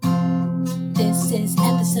This is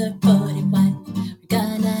episode 41. We're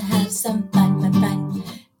gonna have some fun.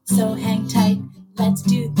 So hang tight, let's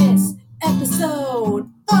do this. Episode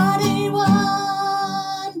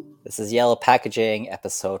 41! This is Yellow Packaging,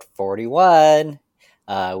 episode 41.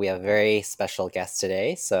 We have a very special guest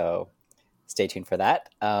today, so stay tuned for that.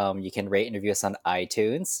 You can rate and review us on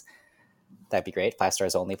iTunes. That'd be great. 5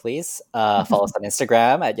 stars only, please. Follow us on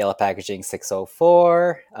Instagram at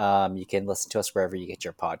yellowpackaging604. You can listen to us wherever you get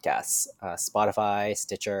your podcasts. Spotify,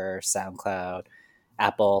 Stitcher, SoundCloud,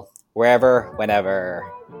 Apple, wherever,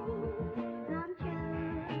 whenever.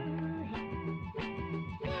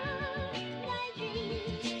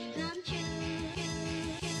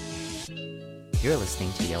 You're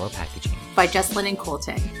listening to Yellow Packaging by Jesslyn and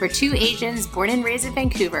Colton. We're two Asians born and raised in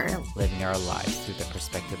Vancouver, living our lives through the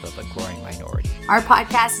perspective of a growing minority. Our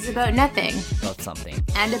podcast is about nothing, about something,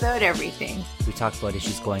 and about everything. We talk about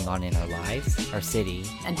issues going on in our lives, our city,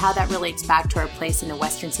 and how that relates back to our place in a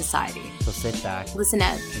Western society. So sit back, listen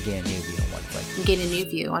up, and get a new view on what it's like. And get a new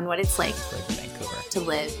view on what it's like to live in Vancouver. To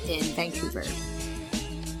live in Vancouver.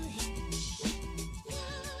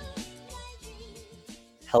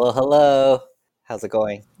 Hello. How's it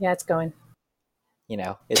going? Yeah, it's going. You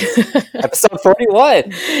know, it's episode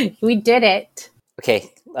 41. We did it.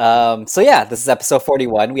 Okay. This is episode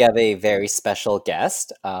 41. We have a very special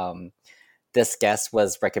guest. This guest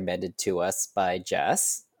was recommended to us by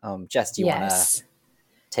Jess. Jess, do you want to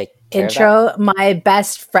take care intro of that? My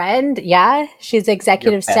best friend? Yeah, she's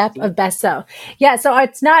executive chef of Besso. Yeah, so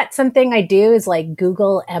it's not something I do is like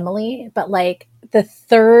Google Emily, but like the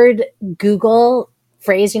third Google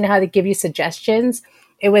phrase, you know how they give you suggestions?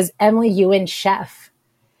 It was Emily Ewan Chef.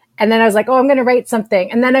 And then I was like, I'm going to write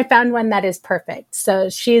something. And then I found one that is perfect. So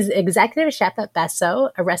she's executive chef at Besso,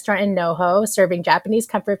 a restaurant in NoHo, serving Japanese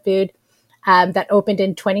comfort food that opened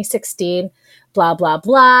in 2016, blah, blah,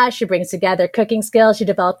 blah. She brings together cooking skills she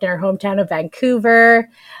developed in her hometown of Vancouver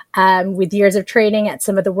with years of training at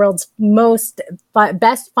some of the world's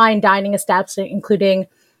best fine dining establishments, including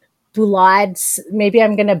Bulad's, maybe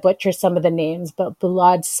I'm going to butcher some of the names, but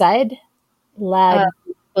Bulad Sud, Bulud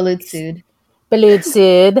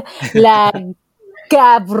Sud, La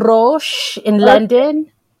Gavroche in London.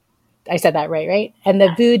 I said that right? And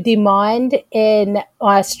the Vue du Monde in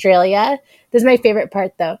Australia. This is my favorite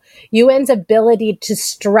part, though. Ewan's ability to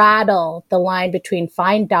straddle the line between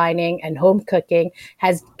fine dining and home cooking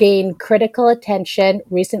has gained critical attention,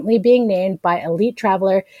 recently being named by Elite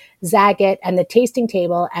Traveler, Zagat, and the Tasting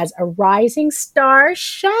Table as a rising star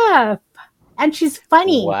chef. And she's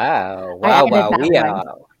funny. Wow.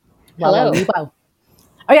 Hello. Wow.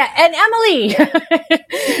 Oh, yeah, and Emily.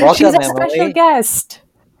 Welcome, she's a Emily. special guest.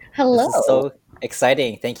 Hello. This is so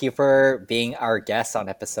exciting. Thank you for being our guest on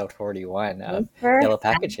episode 41 of Yellow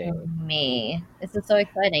Packaging. Me. This is so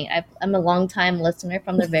exciting. I'm a long-time listener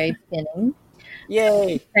from the very beginning.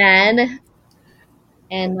 Yay. Fan.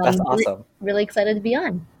 And that's awesome. Really excited to be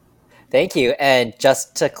on. Thank you. And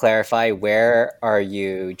just to clarify, where are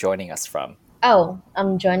you joining us from? Oh,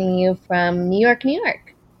 I'm joining you from New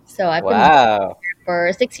York. So I've been here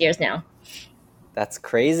for 6 years now. That's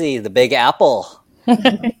crazy. The Big Apple.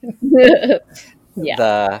 Yeah.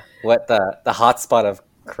 The hot spot of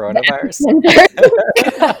coronavirus.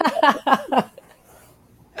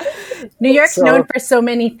 New York's known for so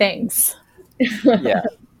many things. Yeah,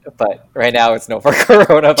 but right now it's known for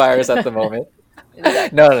coronavirus at the moment.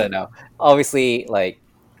 No. Obviously, like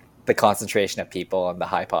the concentration of people and the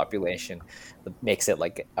high population makes it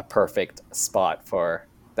like a perfect spot for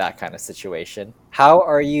that kind of situation. How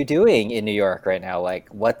are you doing in New York right now?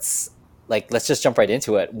 Let's just jump right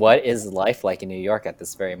into it. What is life like in New York at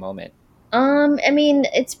this very moment? I mean,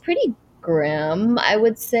 it's pretty grim, I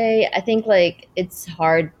would say. I think it's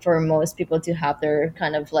hard for most people to have their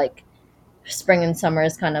kind of spring and summer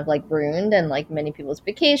is kind of ruined, and many people's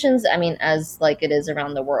vacations, I mean, as it is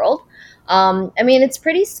around the world. I mean, it's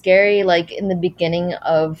pretty scary, in the beginning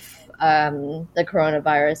of the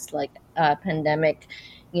coronavirus pandemic.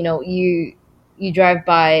 You know, you drive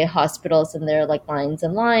by hospitals and there are lines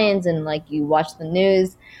and lines, and you watch the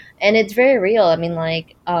news and it's very real. I mean,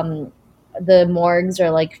 the morgues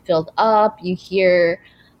are filled up. You hear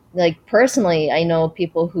personally, I know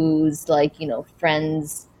people whose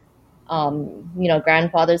friends,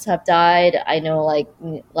 grandfathers have died. I know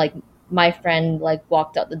my friend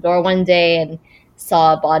walked out the door one day and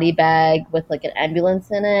saw a body bag with an ambulance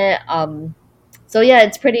in it. So yeah,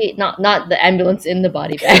 it's pretty not the ambulance in the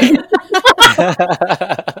body bag.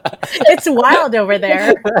 It's wild over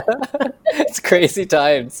there. It's crazy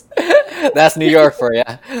times. That's New York for you.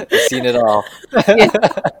 I've seen it all.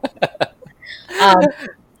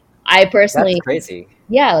 I That's personally, crazy.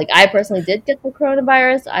 yeah, like I personally did get the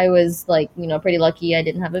coronavirus. I was like, pretty lucky. I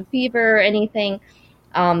didn't have a fever or anything.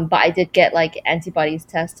 But I did get like antibodies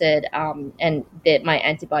tested, and that my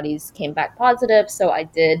antibodies came back positive. So I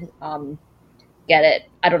did get it.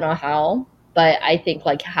 I don't know how, but I think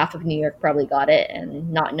like half of New York probably got it,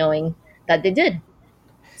 and not knowing that they did.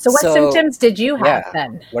 So what So, symptoms did you have yeah,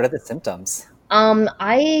 then? what are the symptoms?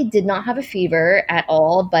 I did not have a fever at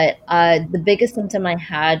all, but the biggest symptom I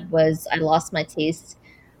had was I lost my taste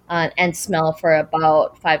and smell for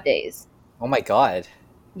about 5 days. Oh my God.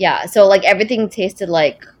 Yeah, so like everything tasted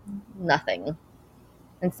like nothing.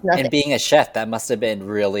 It's And nothing. being a chef, that must have been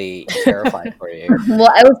really terrifying for you. Well,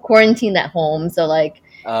 I was quarantined at home, so like,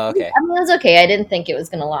 Oh, okay. I mean, it was okay. I didn't think it was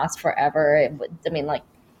gonna last forever. It would, I mean, like,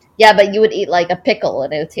 yeah, but you would eat like a pickle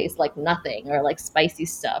and it would taste like nothing, or like spicy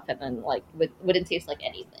stuff, and then like wouldn't taste like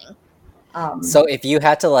anything. Um, So if you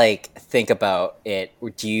had to like think about it,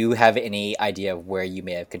 do you have any idea of where you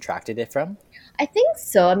may have contracted it from? I think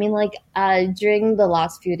so. I mean, like, during the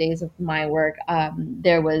last few days of my work,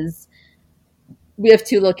 we have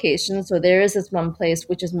two locations. So there is this one place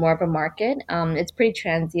which is more of a market. It's pretty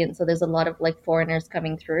transient, so there's a lot of like foreigners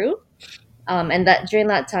coming through. And that during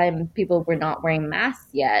that time, people were not wearing masks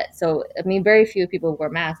yet. So I mean, very few people wear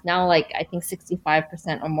masks now. Like I think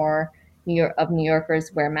 65% or more New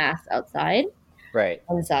Yorkers wear masks outside. Right.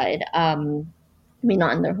 Inside, I mean,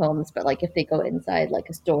 not in their homes, but like if they go inside, like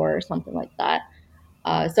a store or something like that.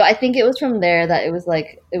 So I think it was from there that it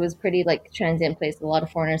was pretty like transient place, a lot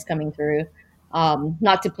of foreigners coming through.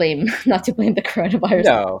 Not to blame not to blame the coronavirus.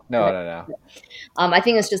 No, no, no, no. I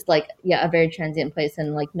think it's just like, yeah, a very transient place,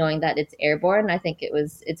 and like knowing that it's airborne, I think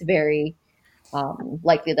it's very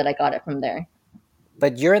likely that I got it from there.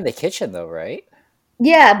 But you're in the kitchen though, right?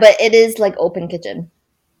 Yeah, but it is like open kitchen.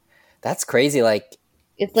 That's crazy. Like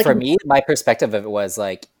It's like for me, my perspective of it was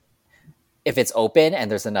like if it's open and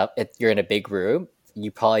there's enough, if you're in a big room, you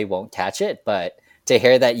probably won't catch it. But to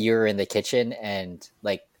hear that you're in the kitchen and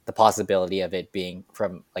like the possibility of it being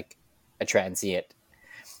from like a transient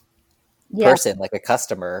yeah, person, like a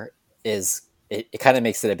customer, is it kind of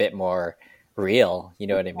makes it a bit more real. You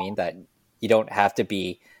know what I mean? That you don't have to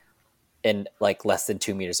be in like less than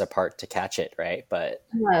 2 meters apart to catch it, right? But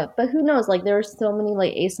yeah, but who knows? Like there are so many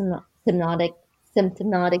like asymptomatic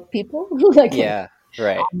symptomatic people who like yeah,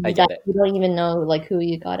 right. I that get it. you don't even know like who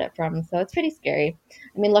you got it from. So it's pretty scary.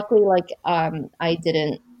 I mean, luckily, like I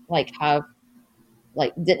didn't like have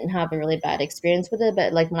like didn't have a really bad experience with it,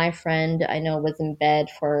 but like my friend I know was in bed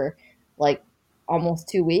for like almost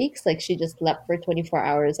 2 weeks. Like she just slept for 24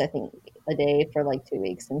 hours, I think, a day for like 2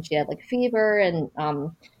 weeks, and she had like fever, and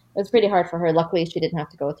it was pretty hard for her. Luckily, she didn't have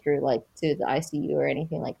to go through like to the ICU or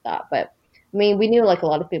anything like that. But I mean, we knew like a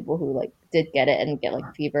lot of people who like did get it and get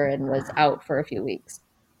like fever and was out for a few weeks.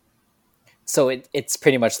 So it's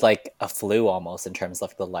pretty much like a flu almost in terms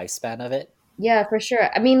of the lifespan of it. Yeah, for sure.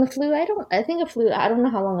 I mean, the flu, I think a flu, I don't know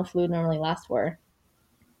how long a flu normally lasts for.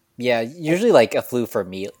 Yeah, usually like a flu for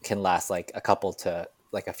me can last like a couple to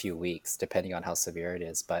like a few weeks, depending on how severe it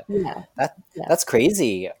is. But Yeah, that yeah. that's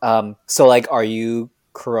crazy. So like, are you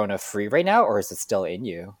corona free right now, or is it still in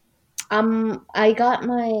you? I got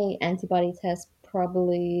my antibody test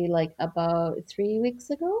probably like about 3 weeks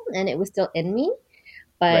ago, and it was still in me,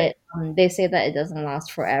 Right. but they say that it doesn't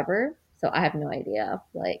last forever, so I have no idea.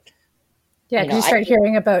 Like, Yeah, because you I start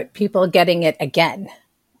hearing about people getting it again.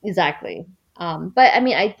 exactly. But I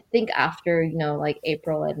mean, I think after, like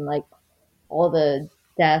April and like all the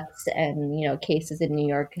deaths and, cases in New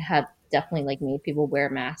York have definitely like made people wear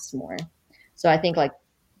masks more. So I think like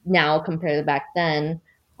now compared to back then,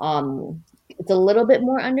 it's a little bit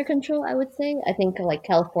more under control, I would say. I think like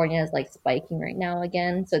California is like spiking right now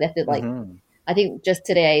again. So they have to like, Hmm. I think just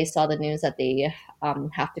today I saw the news that they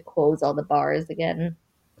have to close all the bars again.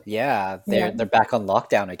 Yeah, Yeah. they're back on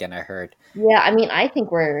lockdown again. I heard. Yeah, I mean, I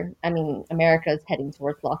mean, America is heading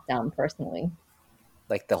towards lockdown personally.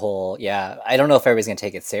 Like the whole, yeah, I don't know if everybody's gonna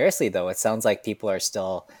take it seriously though. It sounds like people are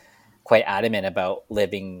still quite adamant about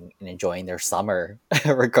living and enjoying their summer,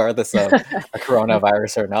 regardless of a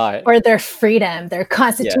coronavirus or not. Or their freedom, their Yeah,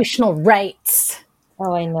 constitutional rights.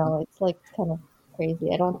 Oh, I know. It's like kind of crazy.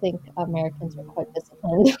 I don't think Americans are quite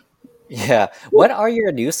disciplined. yeah. What are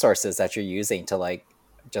your news sources that you're using to like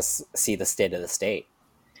just see the state of the state?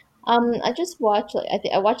 I just watch like I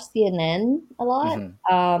think I watch CNN a lot.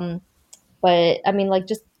 Hmm. But I mean like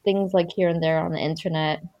just things like here and there on the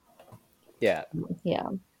internet. Yeah. Yeah.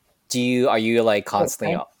 Are you like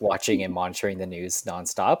constantly Okay. watching and monitoring the news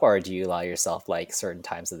nonstop, or do you allow yourself like certain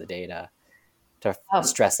times of the day to Um,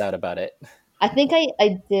 stress out about it? I think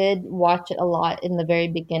I did watch it a lot in the very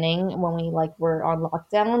beginning when we like were on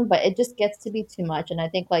lockdown, but it just gets to be too much. And I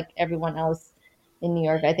think like everyone else in New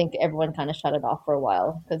York, I think everyone kind of shut it off for a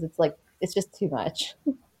while because it's like it's just too much.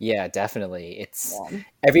 Yeah, definitely. It's Yeah.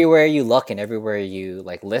 everywhere you look and everywhere you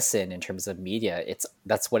like listen in terms of media, it's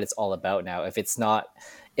that's what it's all about now. If it's not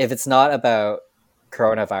about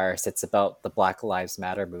coronavirus, it's about the Black Lives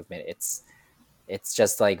Matter movement. It's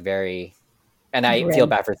just like very, and I feel Grim.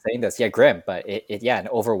 bad for saying this, yeah, grim, but it yeah, and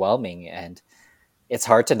overwhelming, and it's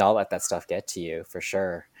hard to not let that stuff get to you for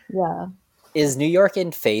sure. Yeah. Is New York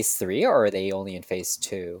in phase three or are they only in phase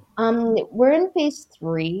two? We're in phase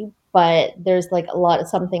three, but there's like a lot of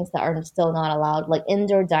some things that are still not allowed. Like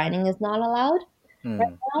indoor dining is not allowed right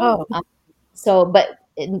Hmm. now. Oh, So, but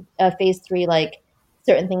in phase three, like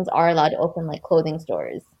certain things are allowed to open, like clothing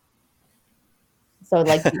stores. So,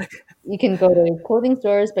 like you can go to clothing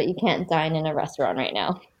stores, but you can't dine in a restaurant right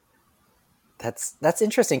now. That's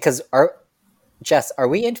interesting because are Jess, are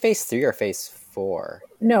we in phase three or phase four?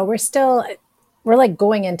 no, we're like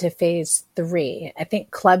going into phase three. I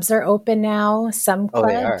think clubs are open now. Some Oh,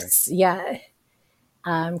 they are. clubs, yeah.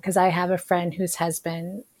 Because I have a friend whose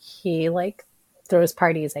husband, he like throws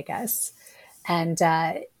parties, I guess, and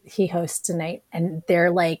he hosts a night, and they're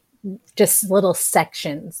like just little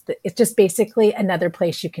sections. It's just basically another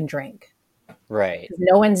place you can drink. Right.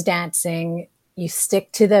 No one's dancing. You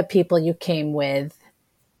stick to the people you came with,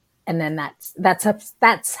 and then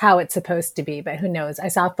that's how it's supposed to be. But who knows? I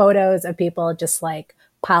saw photos of people just like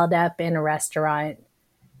piled up in a restaurant,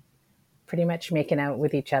 pretty much making out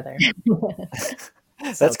with each other.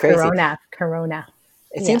 So That's crazy. Corona.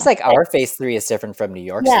 It seems Yeah. like our phase three is different from New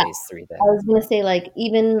York's Yeah. phase three I then. was gonna say like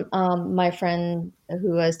even my friend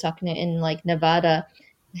who I was talking to in like Nevada,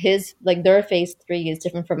 his like their phase three is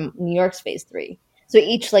different from New York's phase three. So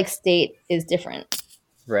each like state is different.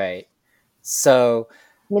 Right. So,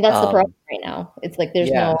 I mean that's the problem um, right now. It's like there's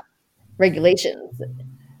no yeah. regulations.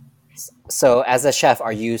 So as a chef,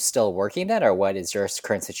 are you still working then or what is your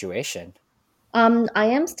current situation? I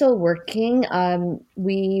am still working.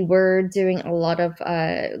 We were doing a lot of,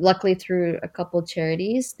 luckily through a couple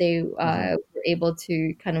charities, they Hmm. were able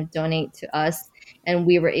to kind of donate to us, and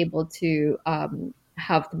we were able to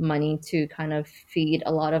have the money to kind of feed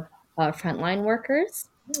a lot of frontline workers.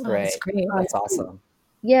 Oh, that's Right. great. Um, That's awesome.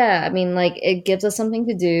 yeah, I mean, like it gives us something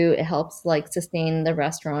to do. It helps like sustain the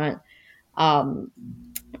restaurant. Um,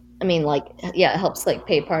 I mean, like, yeah, it helps like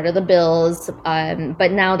pay part of the bills.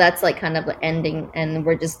 But now that's like kind of ending, and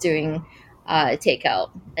we're just doing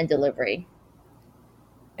takeout and delivery.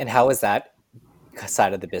 And how is that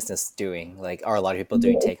side of the business doing? Like, are a lot of people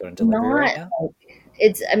doing It's takeout and delivery right not now?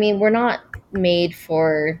 it's I mean, we're not made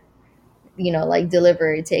for, like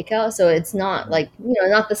delivery takeout, so it's not Mhm. like,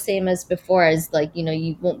 not the same as before, as like,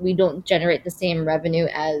 we don't generate the same revenue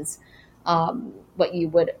as what you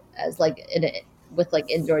would as like with like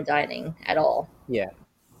indoor dining at all. Yeah.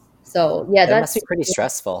 So yeah, That must be that's pretty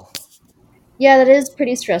stressful. yeah, that is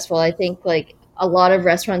pretty stressful. I think like a lot of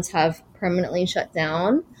restaurants have permanently shut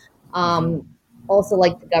down. Um, Hmm. Also,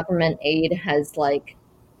 like the government aid has like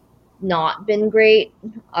not been great.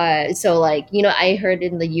 So like I heard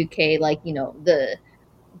in the UK, like the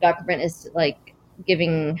government is like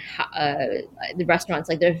giving the restaurants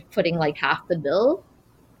like they're putting like half the bill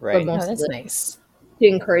for Right. Oh, most of that's the nice. to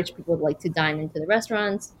encourage people like to dine into the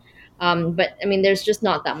restaurants. But I mean, there's just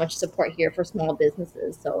not that much support here for small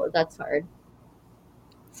businesses, so that's hard.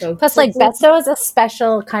 So Plus, like hopefully, Besto is a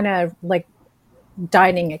special kind of like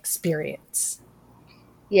dining experience.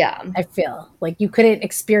 yeah. I feel like you couldn't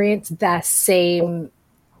experience the same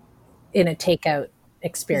in a takeout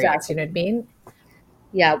experience. You Exactly. know what I mean?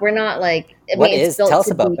 Yeah, we're not like, I What mean, it's is, built tell us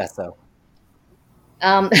to about be. Besso.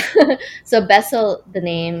 Um, so Bessel, the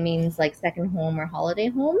name means like second home or holiday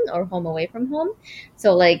home or home away from home.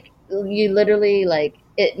 So like you literally like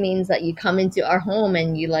it means that you come into our home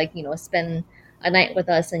and you like spend a night with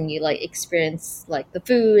us and you like experience like the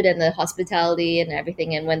food and the hospitality and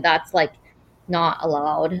everything. And when that's like not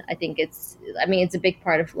allowed, I think I mean it's a big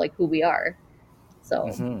part of like who we are. So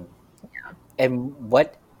Hmm. And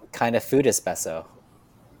what kind of food is Besso?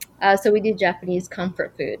 so we do Japanese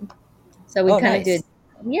comfort food. So we Oh, kind of do, nice.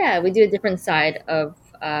 yeah, we do a different side of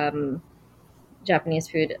Japanese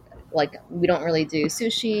food. Like we don't really do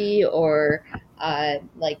sushi or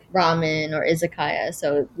like ramen or izakaya.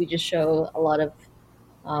 So we just show a lot of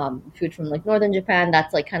food from like northern Japan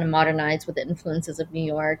that's like kind of modernized with the influences of New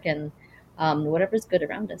York and whatever's good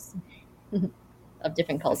around us of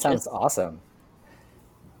different That sounds cultures. awesome.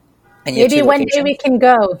 And you have Maybe two one day we locations? can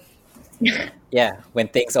go. Yeah, when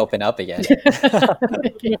things open up again.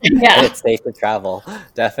 And Yeah, it's safe to travel,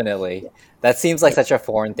 definitely. That seems like such a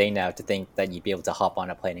foreign thing now to think that you'd be able to hop on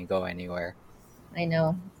a plane and go anywhere. I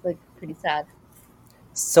know. It's like pretty sad.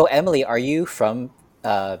 So, Emily, are you from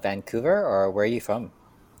Vancouver or where are you from?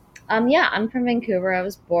 Yeah, I'm from Vancouver. I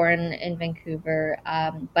was born in Vancouver,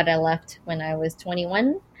 but I left when I was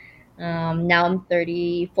 21. Now I'm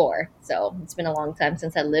 34, so it's been a long time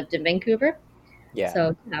since I lived in Vancouver. Yeah.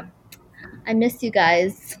 So yeah, I miss you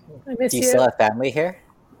guys. I Do miss you still you. have family here?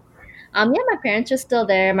 Yeah, my parents are still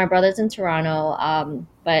there. My brother's in Toronto.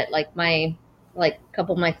 But like a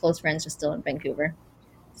couple of my close friends are still in Vancouver.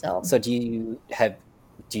 So So,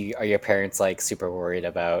 are your parents like super worried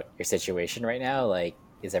about your situation right now? Like,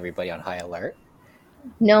 is everybody on high alert?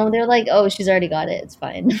 no, they're like, oh, she's already got it. It's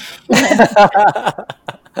fine.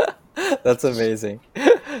 That's amazing.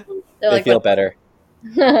 They're They like, feel what? better.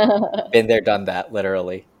 Been there, done that,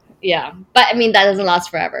 literally. Yeah, but I mean that doesn't last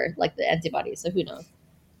forever, like the antibodies. So who knows?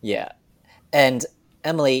 Yeah. And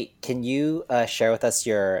Emily, can you share with us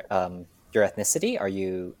your ethnicity? Are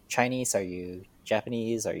you Chinese? Are you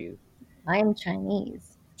Japanese? Are you I am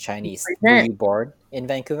Chinese. Chinese? Were Present. you born in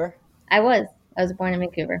Vancouver? I was. I was born in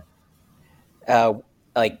Vancouver. Uh,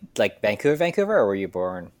 like Vancouver, Vancouver, or were you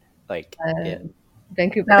born like Uh, in?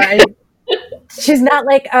 Vancouver. No, she's not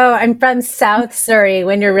like, oh, I'm from South Surrey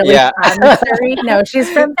when you're really Yeah, from Surrey. No, she's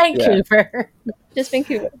from yeah, Vancouver. Just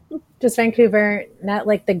Vancouver. Just Vancouver, not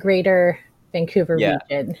like the greater Vancouver yeah.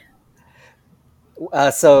 region.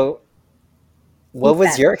 So, what East was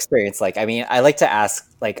End. your experience like? I mean, I like to ask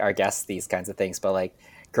like our guests these kinds of things, but like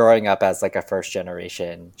growing up as like a first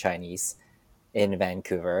generation Chinese in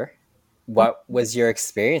Vancouver, what was your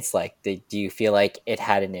experience like? Do you feel like it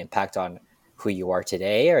had an impact on who you are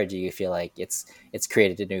today, or do you feel like it's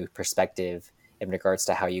created a new perspective in regards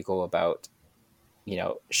to how you go about,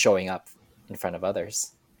 showing up in front of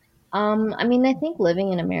others? I mean, I think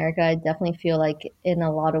living in America, I definitely feel like in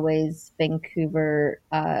a lot of ways, Vancouver.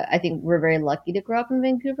 I think we're very lucky to grow up in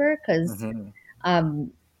Vancouver because, Hmm.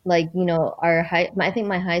 um, like our I think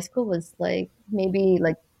my high school was like maybe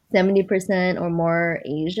like 70% or more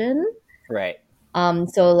Asian. Right.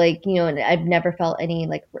 So like I've never felt any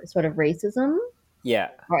like sort of racism Yeah.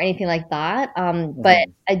 or anything like that. But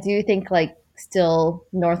Hmm. I do think like still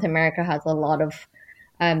North America has a lot of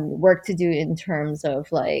work to do in terms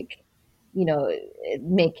of like you know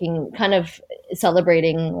making kind of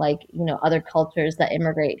celebrating like other cultures that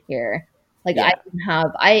immigrate here. Like I Yeah. didn't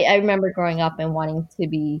have I remember growing up and wanting to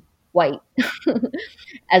be white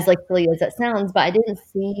as like silly as that sounds, but I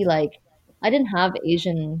didn't have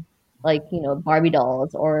Asian like Barbie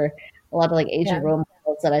dolls or a lot of like Asian Yeah. role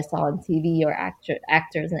models that I saw on TV or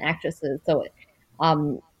actors and actresses. So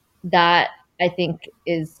um, that I think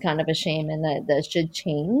is kind of a shame, and that should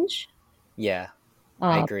change. Yeah.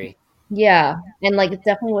 I Um, agree. yeah, and like it's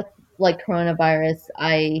definitely with like coronavirus,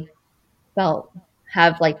 I felt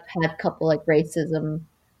have like had a couple like racism,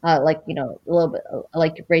 like a little bit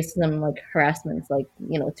like racism, like harassments, like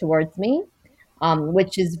towards me,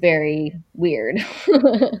 which is very weird.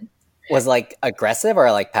 Was like aggressive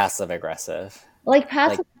or like passive aggressive? Like Like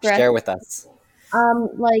passive aggressive. share with us.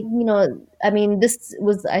 Like I mean, this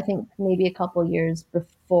was I think maybe a couple years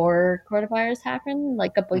before coronavirus happened,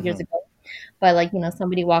 like a couple years Hmm. ago. But like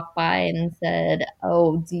somebody walked by and said,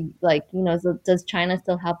 "Oh, like does China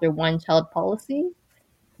still have their one child policy?"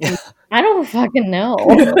 And I don't fucking know.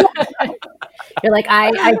 You're like,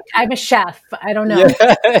 I'm a chef. I don't Yeah,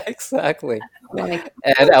 know. exactly. Like,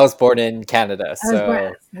 And I was born in Canada, I was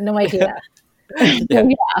born, so no idea. yeah.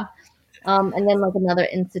 yeah. And then like another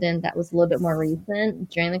incident that was a little bit more recent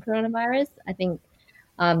during the coronavirus. I think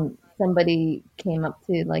somebody came up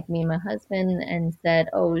to like me and my husband and said,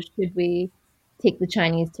 "Oh, should we take the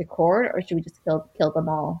Chinese to court or should we just kill them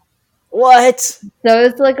all?" What? So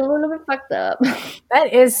it's like a little bit fucked up.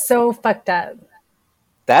 That is so fucked up.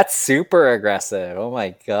 That's super aggressive. Oh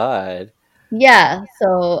my god. Yeah.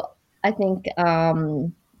 So I think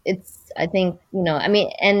I think I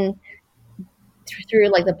mean, and through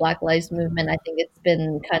like the Black Lives Movement, I think it's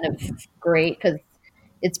been kind of great because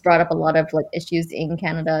it's brought up a lot of like issues in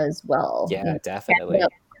Canada as well. Yeah, Canada, definitely.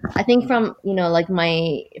 I think from like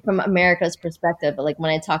from America's perspective, like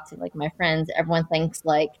when I talk to like my friends, everyone thinks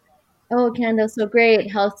like, oh, Canada's so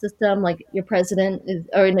great, health system, like your president is,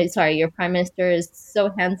 or no, sorry, your prime minister is so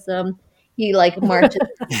handsome. He like marches,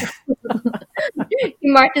 he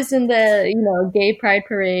marches in the gay pride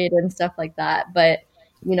parade and stuff like that. But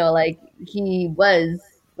like he was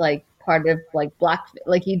like part of like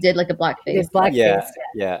like he did like a blackface. His blackface.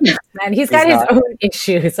 Yeah. Man, he's got his own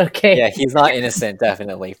issues. Okay. Yeah, he's not innocent,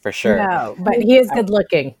 definitely, for sure. No, but he is good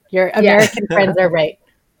looking. Your American friends are right.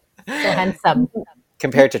 So handsome.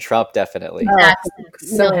 Compared to Trump, definitely. Exactly.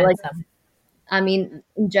 So like, handsome. I mean,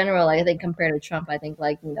 in general, I think compared to Trump, I think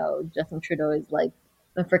like Justin Trudeau is like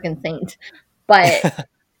a freaking saint. But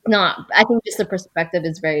not. I think just the perspective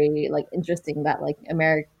is very like interesting that like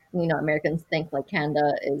Americans think like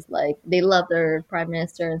Canada is like they love their prime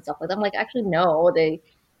minister and stuff like that. I'm like, actually no, they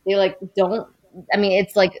like don't. I mean,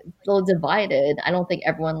 it's like still divided. I don't think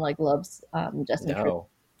everyone like loves Justin Trudeau.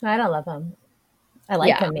 No, I don't love him. I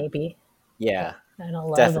like him maybe. yeah, I don't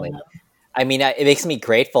love definitely. him. I mean, it makes me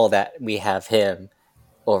grateful that we have him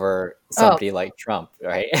over somebody like Trump,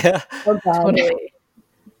 right? Oh, God. Totally.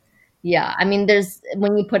 Yeah, I mean, there's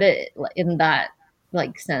when you put it in that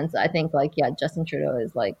like sense, I think like Justin Trudeau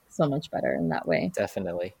is like so much better in that way.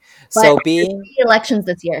 Definitely. But So being elections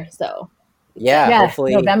this year, so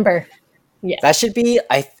hopefully November. Yeah, that should be.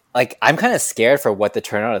 I'm kind of scared for what the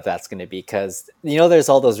turnout of that's going to be because there's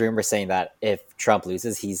all those rumors saying that if Trump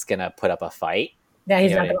loses, he's going to put up a fight. Yeah,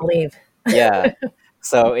 he's not going to leave. Yeah.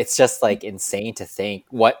 So it's just like insane to think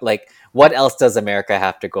what else does America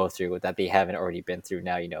have to go through that they haven't already been through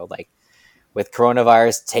now, like with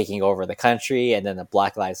coronavirus taking over the country and then the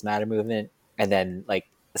Black Lives Matter movement. And then like,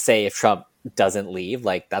 say if Trump doesn't leave,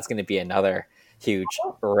 like that's going to be another huge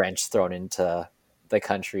wrench thrown into the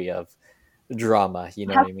country of drama. You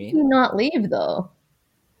know what I mean? How can he not leave though?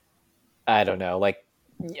 I don't know. Like,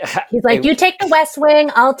 he's like, you take the West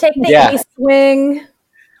Wing, I'll take the East Wing.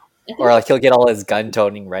 Or like he'll get all his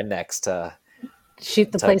gun-toting rednecks to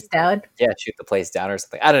shoot the place down. Yeah, shoot the place down or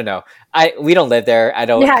something. I don't know. We don't live there. I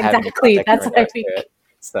don't. Yeah, exactly. That's what I think.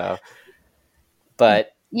 So,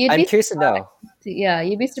 but I'm curious to know. Yeah,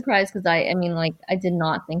 you'd be surprised because I mean, like, I did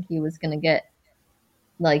not think he was gonna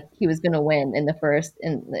he was gonna win in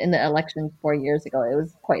the election 4 years ago. It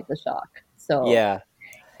was quite the shock. So yeah,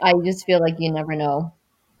 I just feel like you never know.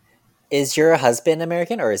 Is your husband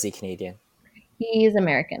American or is he Canadian? He is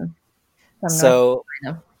American. So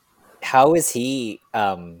how is he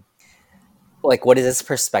like what is his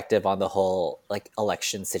perspective on the whole like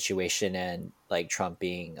election situation and like Trump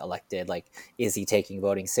being elected? Like is he taking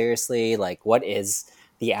voting seriously? Like what is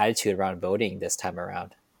the attitude around voting this time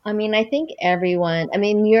around? I mean, I think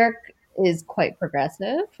New York is quite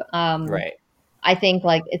progressive. Right. I think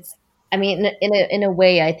like in a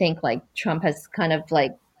way I think like Trump has kind of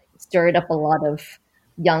like stirred up a lot of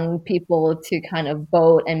young people to kind of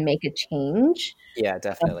vote and make a change. Yeah,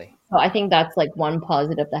 definitely. So I think that's like one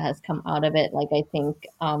positive that has come out of it. Like I think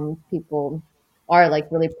people are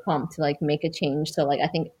like really pumped to like make a change. So like I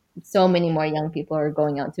think so many more young people are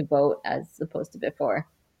going out to vote as opposed to before.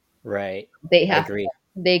 Right. I agree.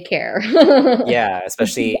 They care. Yeah,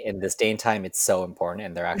 especially in this day and time, it's so important,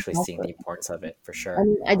 and they're actually seeing the importance of it for sure.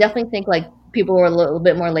 I definitely think like people were a little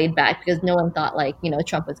bit more laid back because no one thought like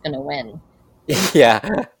Trump was going to win.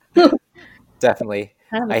 Yeah, definitely.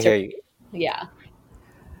 I hear you. Yeah.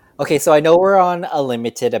 Okay, so I know we're on a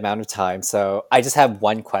limited amount of time, so I just have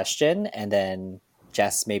one question, and then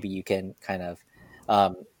Jess, maybe you can kind of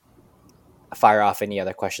fire off any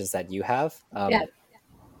other questions that you have. Yeah.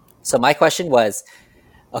 So my question was,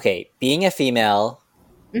 okay, being a female,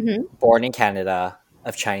 born in Canada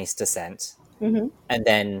of Chinese descent, and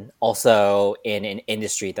then also in an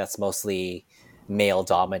industry that's mostly male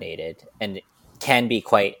dominated and can be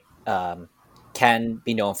quite can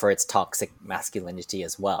be known for its toxic masculinity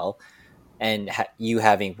as well. And you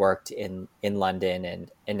having worked in London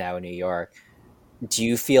and now in New York, do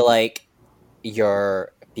you feel like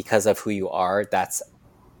because of who you are,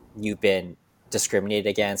 you've been discriminated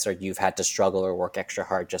against, or you've had to struggle or work extra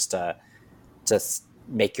hard just to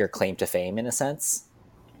make your claim to fame in a sense?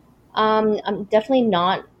 I'm definitely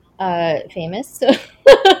not famous.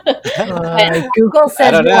 Google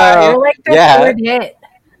says you are. You're like the third hit.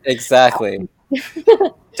 Exactly.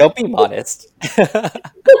 Don't be modest.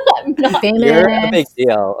 I'm not famous. You're a big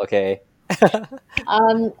deal, okay?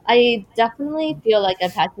 I definitely feel like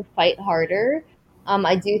I've had to fight harder.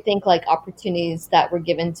 I do think like opportunities that were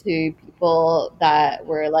given to people that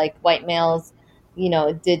were like white males,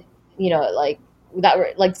 did like that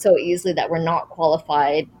were like so easily that were not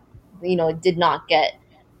qualified, did not get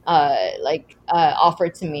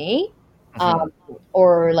offered to me.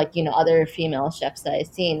 Or like other female chefs that I've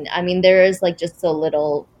seen. I mean, there is like just so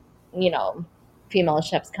little, female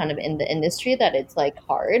chefs kind of in the industry that it's like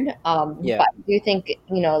hard. Yeah. But I do think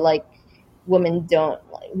like women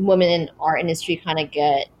in our industry kind of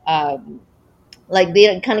get like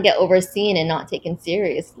they kind of get overseen and not taken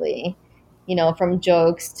seriously. from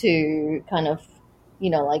jokes to kind of,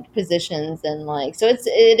 like positions, and like, so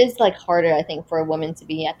it is like harder, I think, for a woman to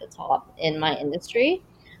be at the top in my industry.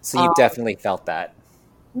 So you Um, definitely felt that.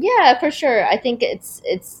 yeah, for sure. I think it's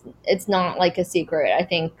not like a secret. I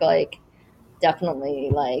think like definitely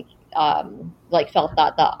like felt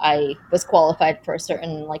that I was qualified for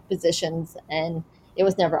certain like positions, and it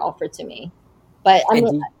was never offered to me. But I And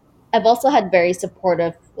mean, do, I've also had very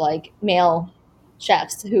supportive like male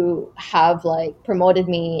chefs who have like promoted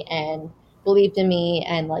me and believed in me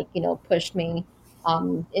and like pushed me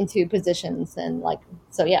into positions, and like,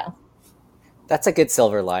 so yeah. that's a good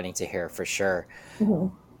silver lining to hear for sure. Hmm.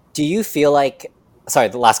 Do you feel like, sorry,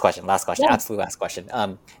 the last question, Yeah, absolute last question.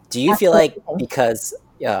 Do you feel like absolutely. because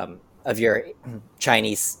of your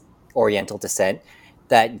Chinese Oriental descent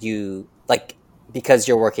that you like because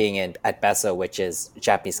you're working in at Besso, which is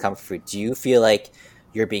Japanese comfort food, do you feel like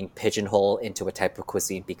you're being pigeonholed into a type of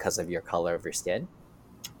cuisine because of your color of your skin?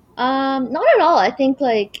 Not at all. I think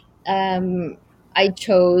like I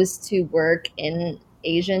chose to work in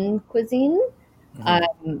Asian cuisine.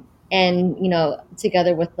 Hmm. And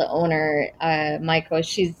together with the owner, Maiko,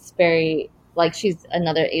 she's very like, she's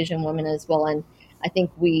another Asian woman as well, and I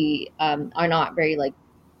think we are not very like,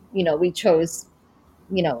 we chose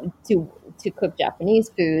to cook Japanese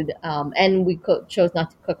food, and we chose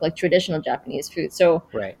not to cook like traditional Japanese food. So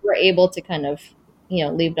Right. we're able to kind of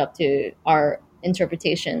leave it up to our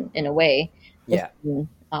interpretation in a way Yeah.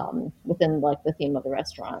 within like the theme of the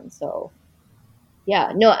restaurant. So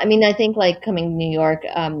yeah, no, I mean, I think like coming to New York,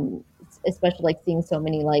 especially like seeing so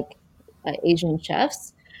many like Asian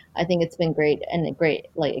chefs, I think it's been great, and a great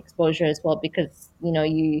like exposure as well, because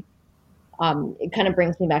it kind of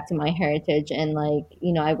brings me back to my heritage, and like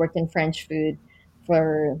I worked in French food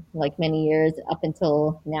for like many years up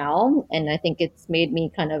until now, and I think it's made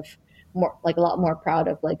me kind of more like a lot more proud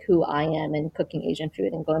of like who I am and cooking Asian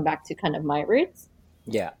food and going back to kind of my roots.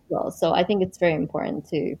 Yeah. Well, so I think it's very important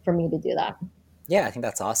to for me to do that. Yeah, I think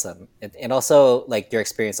that's awesome. And also like your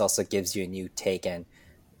experience also gives you a new take and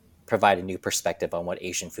provide a new perspective on what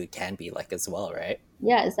Asian food can be like as well, right?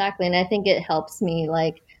 Yeah, exactly. And I think it helps me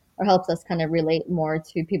like, or helps us kind of relate more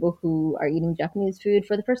to people who are eating Japanese food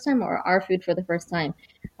for the first time or our food for the first time.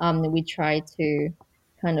 We try to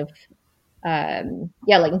kind of,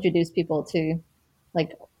 yeah, like introduce people to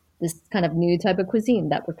like this kind of new type of cuisine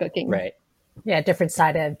that we're cooking. Right. Yeah, different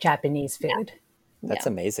side of Japanese food. That's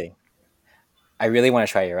Yeah. amazing. I really want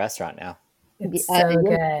to try your restaurant now. It's so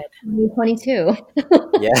Yeah, good. 22.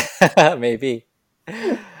 Yeah, maybe.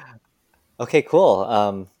 Okay,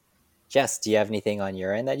 cool. Jess, do you have anything on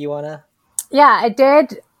your end that you wanna? Yeah, I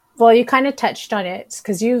did. Well, you kind of touched on it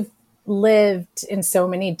because you've lived in so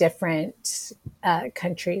many different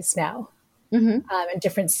countries now, Hmm. in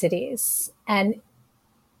different cities. And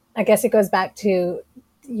I guess it goes back to,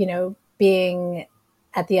 being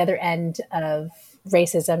at the other end of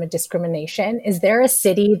racism and discrimination. Is there a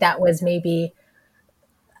city that was maybe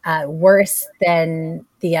worse than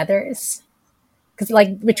the others? Because,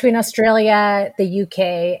 like, between Australia, the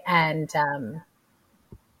UK, and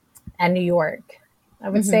New York, I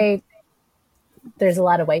would Hmm. say there's a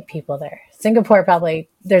lot of white people there. Singapore, probably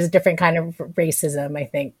there's a different kind of racism, I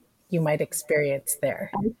think you might experience there.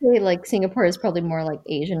 I would say like Singapore is probably more like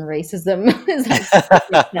Asian racism. Is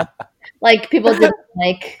that like people didn't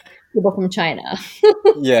like people from China,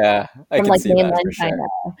 Yeah, I from can like see that for mainland sure.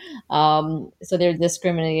 China. So they're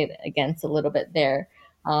discriminated against a little bit there.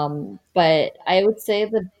 But I would say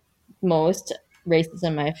the most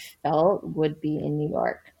racism I felt would be in New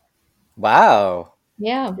York. Wow.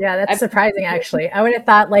 Yeah. Yeah, that's I, surprising, actually. I would have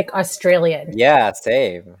thought like Australian. Yeah,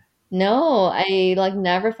 same. no, I like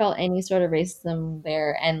never felt any sort of racism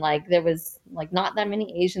there, and like there was like not that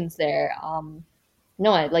many Asians there.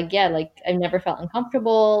 No, I like, yeah, like I never felt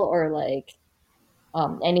uncomfortable or like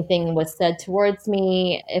anything was said towards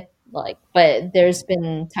me, if like, but there's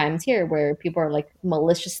been times here where people are like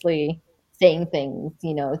maliciously saying things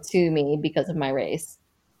to me because of my race.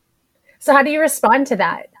 So how do you respond to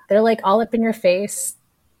that? They're like all up in your face.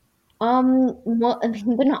 Well, I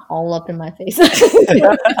mean, they're not all up in my face.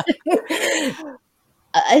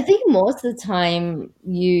 I think most of the time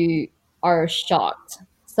you are shocked.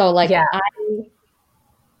 So like Yeah. I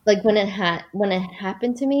like when it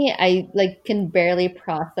happened to me, I like can barely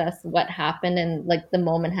process what happened, and like the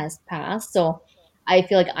moment has passed. So I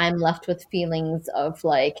feel like I'm left with feelings of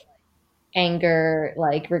like anger,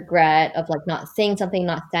 like regret of like not saying something,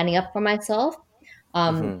 not standing up for myself.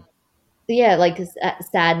 Um, Hmm. yeah, like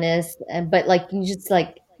sadness, and but like you just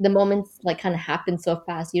like the moments like kind of happen so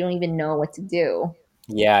fast, you don't even know what to do.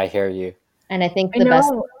 Yeah, I hear you. And I think I the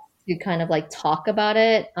best know. is to kind of like talk about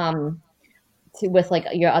it. with like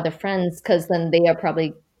your other friends, because then they are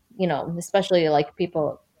probably, especially like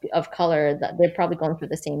people of color, that they're probably going through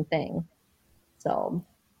the same thing. So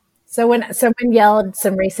when someone yelled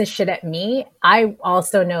some racist shit at me, I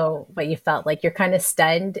also know what you felt like. You're kind of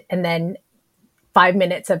stunned, and then 5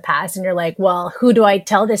 minutes have passed, and you're like, "Well, who do I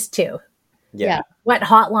tell this to? Yeah. What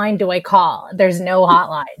hotline do I call?" There's no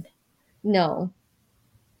hotline. No.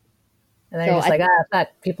 And then you're just like, fuck,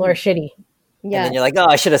 people are shitty. And then you're like, oh,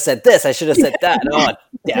 I should have said this. I should have said that. Oh,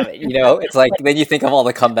 damn it. It's like, then you think of all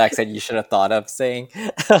the comebacks that you should have thought of saying.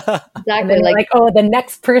 Exactly. And then like, oh, the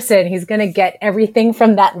next person, he's going to get everything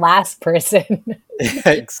from that last person.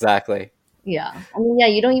 Exactly. Yeah. I mean, yeah,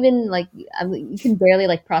 you don't even like, you can barely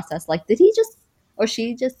like process, like, did he just, or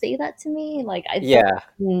she just say that to me? Like,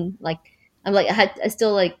 like, I'm like, I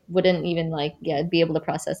still like wouldn't even like, be able to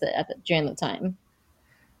process it during the time.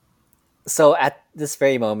 So at this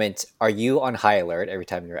very moment, are you on high alert every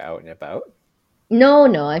time you're out and about? No,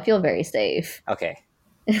 I feel very safe. Okay.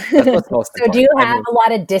 That's what's most So do you have a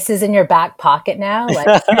lot of disses in your back pocket now? Like,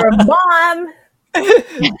 your mom. That's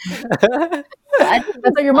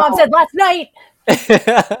what your mom said last night.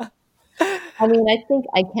 I mean, I think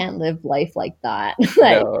I can't live life like that.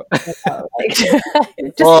 No.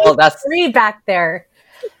 Just that's read back there.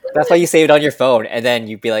 That's why you save it on your phone, and then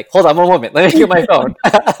you'd be like, "Hold on one moment, let me get my phone.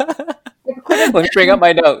 Let me bring up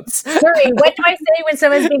my notes." Sorry, what do I say when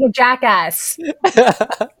someone's being a jackass?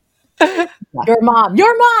 Your mom.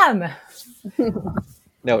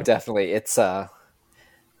 No, definitely. It's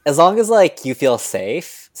as long as like you feel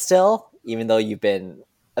safe still, even though you've been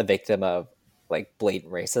a victim of like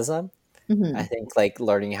blatant racism. Mm-hmm. I think like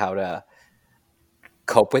learning how to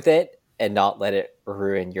cope with it and not let it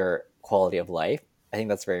ruin your quality of life. I think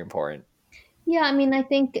that's very important. Yeah, I mean, I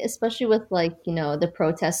think especially with like, the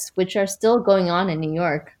protests, which are still going on in New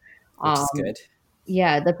York. Which is good.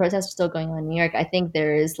 Yeah, the protests are still going on in New York. I think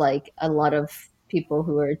there is like a lot of people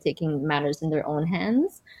who are taking matters in their own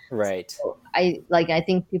hands. Right. So I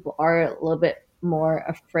think people are a little bit more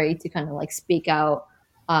afraid to kind of like speak out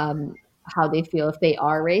how they feel if they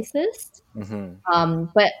are racist. Mm-hmm.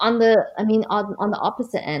 But on the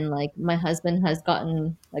opposite end, like my husband has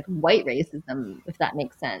gotten like white racism, if that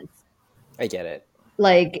makes sense. I get it.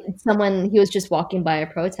 Like he was just walking by a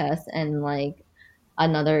protest, and like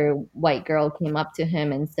another white girl came up to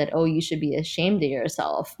him and said, "Oh, you should be ashamed of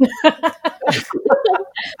yourself." And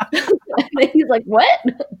he's like, "What?"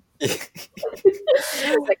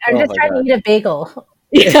 Like, I'm just trying to eat a bagel.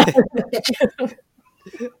 Yeah.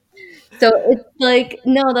 So it's like,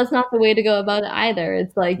 no, that's not the way to go about it either.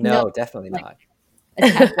 It's like, no, definitely not.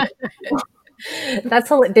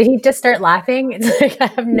 That's did he just start laughing? It's like, I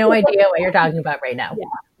have no idea what you're talking about right now. Yeah.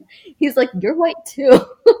 He's like, "You're white too."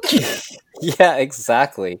 Yeah,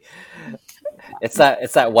 exactly. It's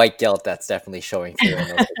that white guilt that's definitely showing through in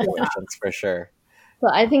those situations for sure. So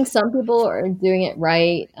I think some people are doing it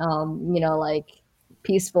right, like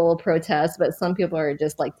peaceful protests, but some people are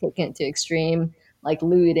just like taking it to extreme, like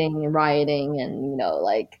looting and rioting, and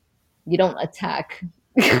like you don't attack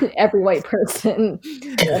every white person.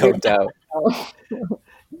 No doubt.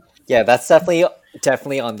 Yeah, that's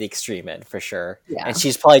definitely on the extreme end for sure. Yeah. And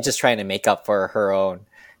she's probably just trying to make up for her own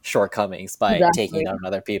shortcomings by taking on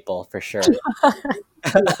other people for sure.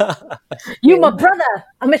 You my brother.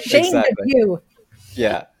 I'm ashamed of you.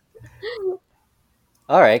 Yeah.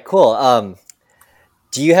 All right, cool.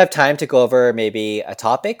 Do you have time to go over maybe a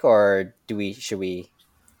topic, or should we?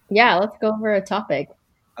 Yeah, let's go over a topic.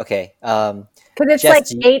 Okay. Because it's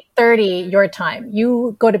Jess, like 8:30 your time.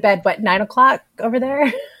 You go to bed, what, 9 o'clock over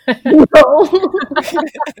there? No.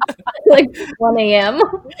 Like 1 a.m.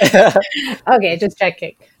 Okay, just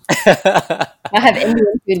checking. I have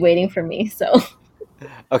Indian food waiting for me, so.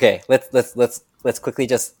 Okay, let's quickly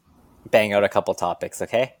just bang out a couple topics,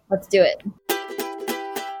 okay? Let's do it.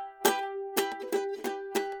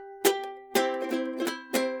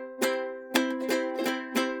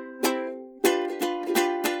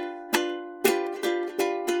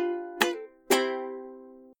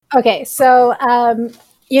 Okay, so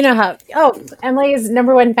you know how Emily is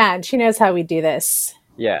number one fan. She knows how we do this.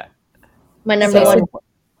 Yeah. My number one.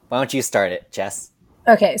 Why don't you start it, Jess?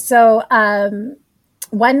 Okay, so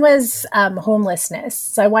one was homelessness.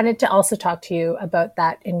 So I wanted to also talk to you about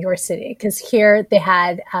that in your city, because here they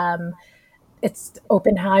had it's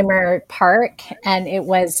Oppenheimer Park, and it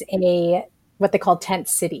was what they call tent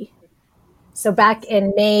city. So back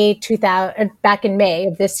in May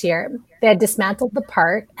of this year, they had dismantled the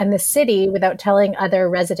park, and the city, without telling other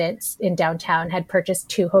residents in downtown, had purchased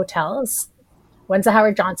 2 hotels. One's a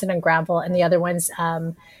Howard Johnson on Granville, and the other one's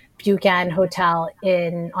Buchan Hotel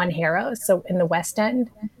on Harrow, so in the West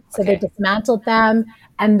End. So they Okay. dismantled them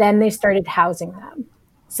and then they started housing them.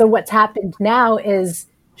 So what's happened now is,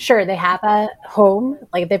 sure, they have a home,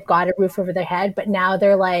 like they've got a roof over their head, but now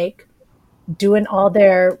they're like doing all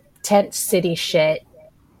their tent city shit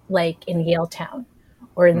like in Yaletown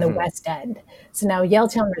or in the Hmm. West End. So now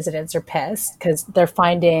Yaletown residents are pissed because they're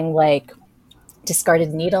finding like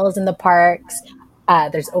discarded needles in the parks.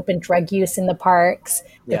 There's open drug use in the parks.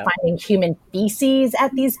 They're Yeah. finding human feces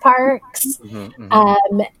at these parks. Hmm. Hmm.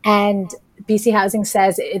 And BC Housing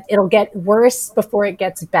says it'll get worse before it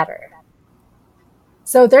gets better.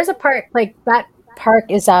 So there's a park like that. Park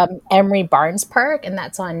is Emery Barnes Park, and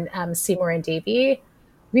that's on Seymour and Davie.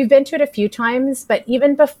 We've been to it a few times, but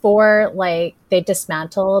even before like they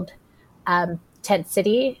dismantled Tent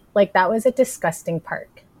City, like that was a disgusting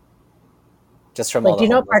park. Just from all Like, do the you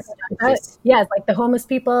know what park homeless I'm talking about? issues. Yeah, it's like the homeless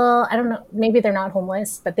people. I don't know. Maybe they're not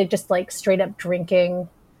homeless, but they just like straight up drinking.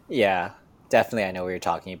 Yeah, definitely. I know what you're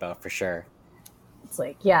talking about for sure. It's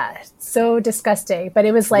like, yeah, so disgusting. But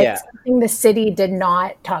it was like Yeah. something the city did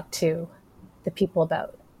not talk to the people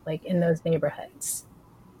about, like in those neighborhoods.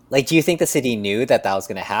 Like, do you think the city knew that that was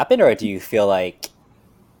going to happen, or do you feel like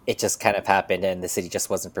it just kind of happened and the city just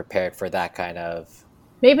wasn't prepared for that kind of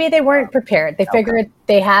Maybe they weren't prepared. They outcome? figured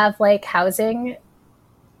they have like housing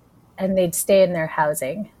and they'd stay in their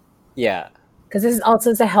housing. Yeah. Because this is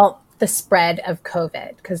also to help the spread of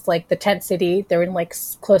COVID. Because like the tent city, they're in like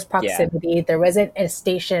close Yeah. proximity. There wasn't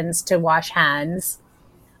stations to wash hands.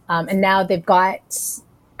 And now they've got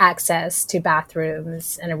access to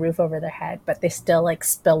bathrooms and a roof over their head, but they still like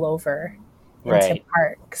spill over into Right.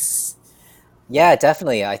 parks. Yeah,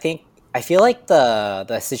 definitely. I feel like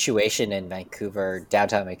the situation in Vancouver,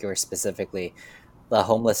 downtown Vancouver specifically, the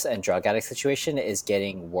homeless and drug addict situation is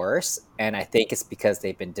getting worse, and I think it's because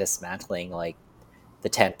they've been dismantling like the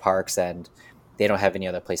tent parks and they don't have any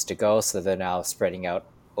other place to go, so they're now spreading out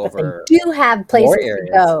But they over do have more places to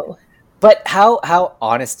areas. go. But how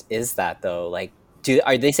honest is that though? Like,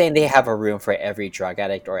 are they saying they have a room for every drug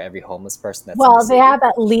addict or every homeless person that's in the Well, they city? have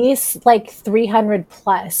at least like 300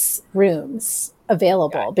 plus rooms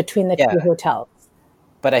Yeah, available between the two yeah. hotels.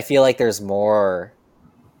 But I feel like there's more.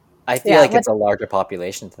 I feel Yeah, like what it's a larger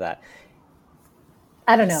population to that.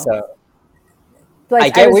 I don't know. So I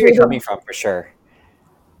Like I get was where you're coming reading, from for sure.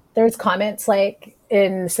 there's comments like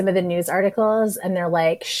in some of the news articles, and they're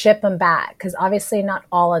like, ship them back. Because obviously, not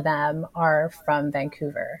all of them are from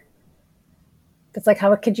Vancouver. It's like,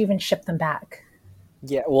 how could you even ship them back?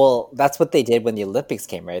 Yeah, well, that's what they did when the Olympics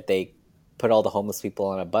came, right? They put all the homeless people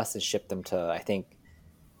on a bus and shipped them to, I think,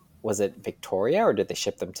 was it Victoria or did they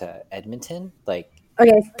ship them to Edmonton? Like,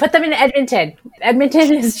 Okay, put them in Edmonton.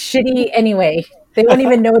 Edmonton is shitty anyway. They won't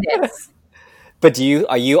even notice. but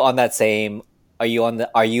are you on that same, are you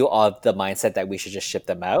of the mindset that we should just ship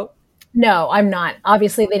them out? No, I'm not.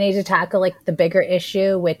 Obviously, they need to tackle like the bigger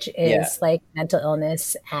issue, which Yeah, is like mental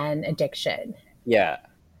illness and addiction. yeah.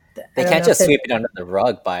 I They don't can't know if just there's sweep it under the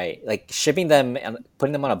rug by like shipping them and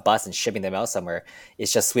putting them on a bus and shipping them out somewhere.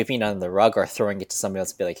 It's just sweeping it under the rug or throwing it to somebody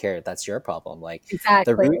else and be like, "Here, that's your problem." Like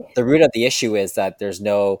exactly. the root of the issue is that there's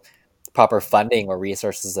no proper funding or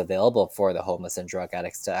resources available for the homeless and drug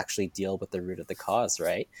addicts to actually deal with the root of the cause.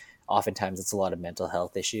 Right? Oftentimes, it's a lot of mental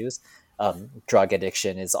health issues. Drug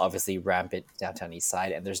addiction is obviously rampant downtown East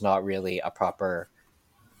Side, and there's not really a proper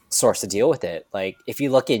source to deal with it. Like if you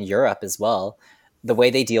look in Europe as well, the way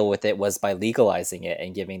they deal with it was by legalizing it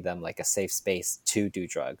and giving them like a safe space to do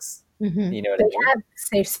drugs. Hmm. You know what I They mean? have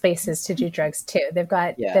safe spaces to do drugs too. They've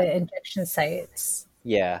got Yeah. the injection sites.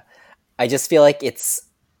 Yeah. I just feel like it's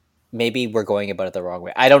maybe we're going about it the wrong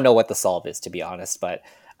way. I don't know what the solve is to be honest, but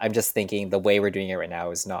I'm just thinking the way we're doing it right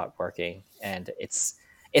now is not working and it's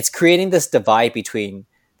creating this divide between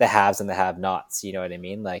the haves and the have-nots, you know what I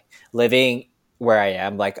mean? Like living where I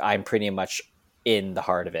am, like I'm pretty much in the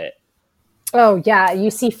heart of it. Oh yeah, you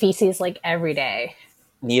see feces like every day.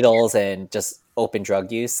 Needles and just open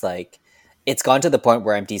drug use, like it's gone to the point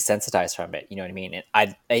where I'm desensitized from it. You know what I mean?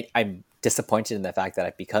 And I'm disappointed in the fact that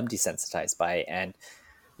I've become desensitized by it, and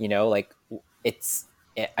like it's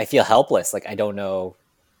I feel helpless. Like I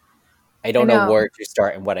I don't know know. where to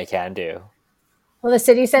start and what I can do. Well, the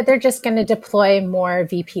city said they're just going to deploy more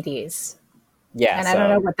VPDs, Yeah, and I don't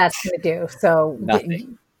know so what that's going to do. So,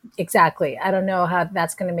 nothing. exactly, I don't know how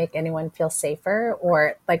that's going to make anyone feel safer.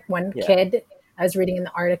 Or like one Yeah, kid, I was reading in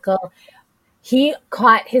the article, he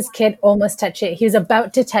caught his kid almost touch it. He was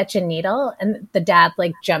about to touch a needle, and the dad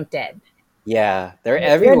like jumped in. yeah, they're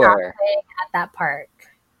Like, you're not everywhere. playing at that park.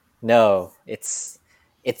 No, it's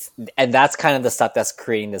and that's kind of the stuff that's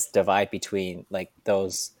creating this divide between like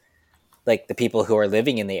those like the people who are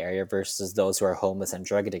living in the area versus those who are homeless and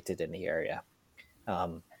drug addicted in the area.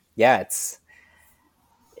 Um, yeah,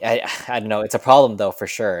 I don't know. It's a problem though for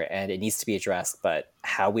sure, and it needs to be addressed. But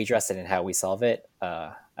how we address it and how we solve it,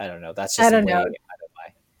 I don't know. That's I just don't way know. out of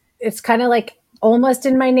my. It's kind of like almost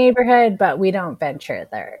in my neighborhood, but we don't venture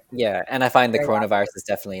there Yeah, and I find the very often. coronavirus has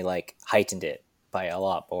definitely like heightened it by a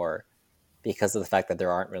lot more because of the fact that there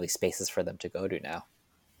aren't really spaces for them to go to now.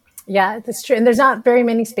 Yeah, that's true. And there's not very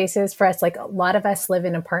many spaces for us. Like a lot of us live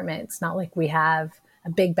in apartments, not like we have a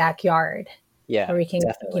big backyard Yeah, where we can,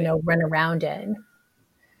 definitely. run around in.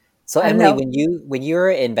 So I don't Emily, know. when you were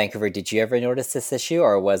in Vancouver, did you ever notice this issue,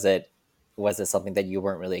 or was it something that you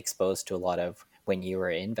weren't really exposed to a lot of when you were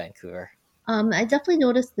in Vancouver? I definitely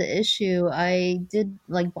noticed the issue. I did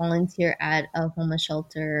like volunteer at a homeless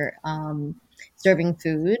shelter, serving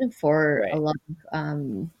food for a Right. lot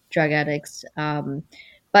of drug addicts.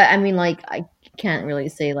 But I mean, like, I can't really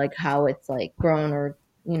say like how it's like grown or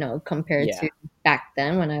compared Yeah. to back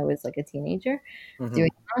then when I was like a teenager Hmm.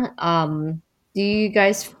 doing that. Do you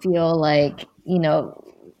guys feel like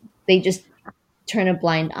they just turn a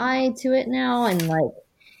blind eye to it now and like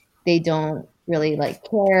they don't really like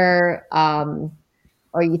care?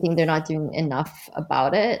 Or you think they're not doing enough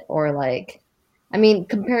about it, or like, I mean,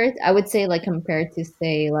 compared, I would say like compared to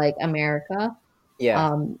say like America,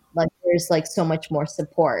 Yeah. like there's like so much more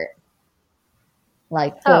support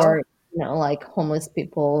like Oh, for like homeless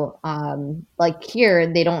people. Like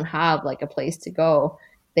here they don't have like a place to go.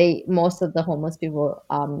 They Most of the homeless people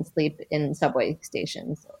sleep in subway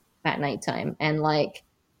stations at nighttime, and like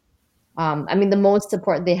I mean, the most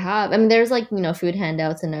support they have, I mean, there's like, food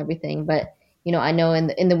handouts and everything, but, I know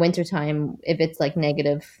in the wintertime, if it's like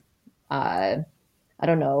negative, uh, I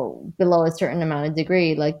don't know, below a certain amount of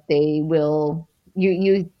degree, like they will,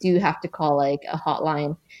 you do have to call like a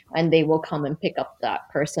hotline and they will come and pick up that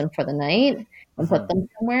person for the night and put Hmm. them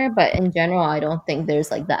somewhere. But in general, I don't think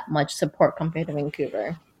there's like that much support compared to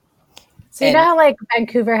Vancouver. so you know And how like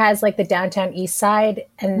Vancouver has like the downtown east side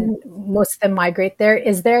and most of them migrate there?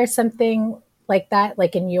 Is there something like that,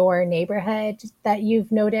 like in your neighborhood that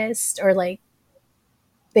you've noticed, or like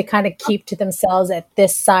they kind of keep to themselves at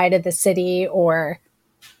this side of the city, or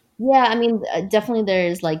Yeah, I mean, definitely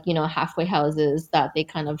there's like, halfway houses that they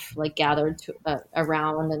kind of like gather to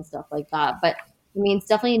around and stuff like that. But I mean, it's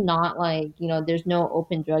definitely not like, there's no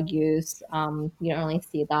open drug use. You don't really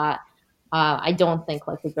see that. I don't think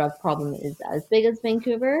like the drug problem is as big as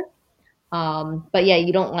Vancouver. But yeah,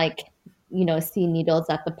 you don't like, see needles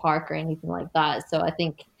at the park or anything like that. So I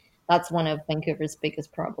think that's one of Vancouver's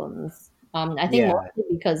biggest problems. I think yeah, mostly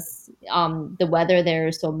because the weather there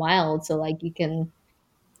is so mild. So like you know,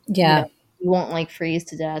 yeah, you won't like freeze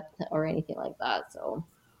to death or anything like that. So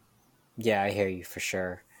yeah, I hear you for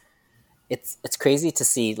sure. It's crazy to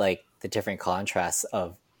see like the different contrasts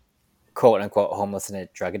of quote unquote homeless and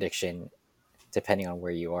drug addiction depending on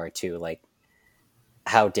where you are too. Like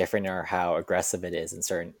how different or how aggressive it is in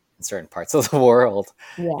certain parts of the world.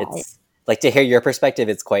 yeah. It's like to hear your perspective.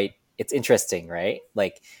 It's interesting, right?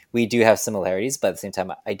 Like we do have similarities, but at the same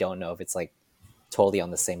time, I don't know if it's like totally on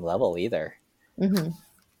the same level either. Hmm.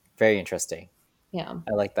 Very interesting. Yeah.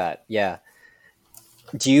 I like that. Yeah.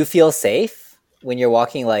 Do you feel safe when you're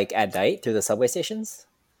walking like at night through the subway stations?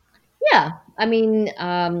 Yeah. I mean,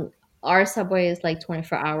 our subway is like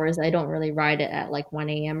 24 hours. I don't really ride it at like 1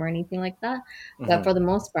 a.m. or anything like that. But Hmm. for the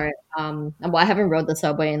most part, well, I haven't rode the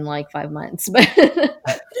subway in like 5 months, but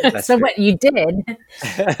That's so true. what you did?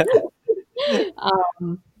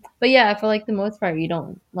 um, but yeah, for like the most part, you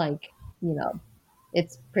don't like, you know,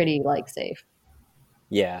 it's pretty like safe.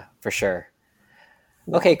 Yeah, for sure.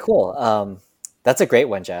 Yeah. Okay, cool. That's a great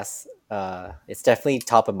one, Jess. It's definitely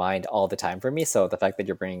top of mind all the time for me. So the fact that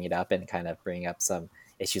you're bringing it up and kind of bringing up some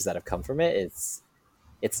issues that have come from it,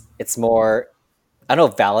 it's more. I don't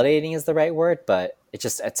know if validating is the right word, but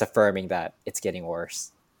it's affirming that it's getting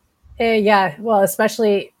worse. Yeah, well,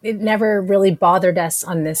 especially it never really bothered us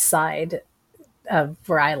on this side of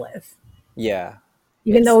where I live. Yeah,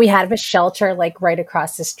 Even though it's we had a shelter like right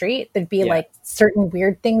across the street, there'd be yeah, like certain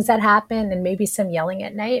weird things that happen and maybe some yelling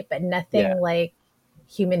at night, but yeah. nothing like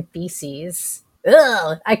human feces.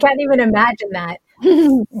 Ugh, I can't even imagine that.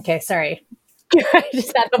 Okay, sorry. I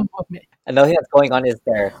just had a moment. Another thing that's going on is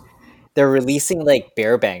they're releasing like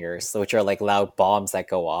bear bangers, which are like loud bombs that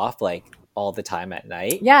go off like all the time at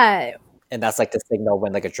night, Yeah. and that's like the signal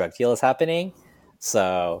when like a drug deal is happening.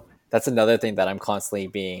 So that's another thing that I'm constantly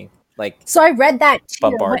being like So I read that too.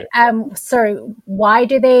 What bombarded. sorry, why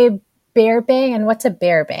do they bear bang and what's a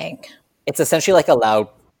bear bang? It's essentially like a loud,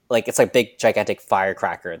 like it's like big gigantic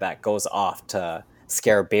firecracker that goes off to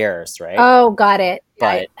scare bears, right? Oh, got it.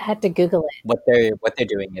 I But had to Google what they're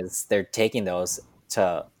doing is they're taking those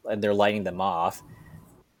to and they're lighting them off,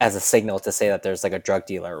 as a signal to say that there's like a drug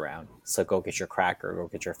dealer around. So go get your crack or go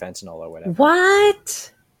get your fentanyl or whatever.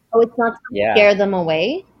 What? Oh, it's not to scare them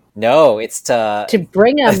away? No, it's To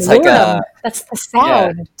bring them, it's lure like them. That's the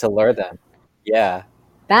sound. to lure them. Yeah.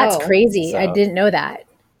 That's Oh. crazy. I So- didn't know that.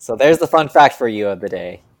 So there's the fun fact for you of the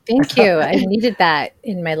day. Thank you. I needed that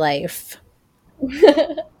in my life.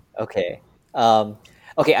 Okay.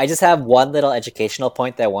 Okay, I just have one little educational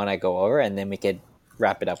point that I want to go over, and then we could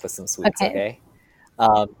wrap it up with some sweets, Okay.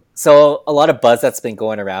 okay? So a lot of buzz that's been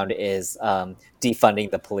going around is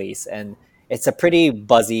defunding the police, and it's a pretty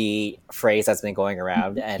buzzy phrase that's been going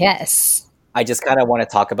around, and Yes. I just kind of want to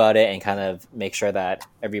talk about it and kind of make sure that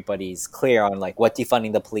everybody's clear on like what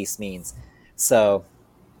defunding the police means. So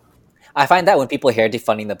I find that when people hear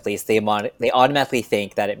defunding the police, they automatically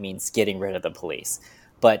think that it means getting rid of the police.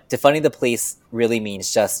 But defunding the police really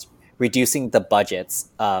means just reducing the budgets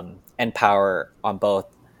and power on both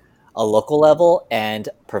a local level and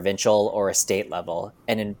provincial or a state level,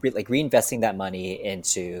 and in like reinvesting that money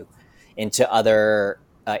into other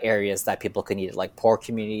areas that people could need, like poor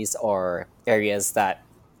communities or areas that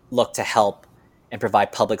look to help and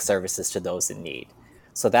provide public services to those in need.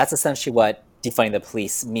 So that's essentially what defunding the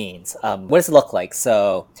police means. What does it look like?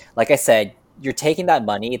 So, like I said, you're taking that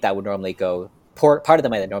money that would normally go, part of the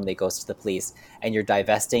money that normally goes to the police, and you're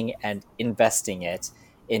divesting and investing it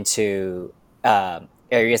into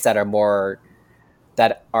areas that are more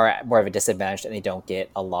of a disadvantage, and they don't get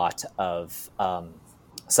a lot of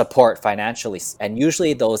support financially. And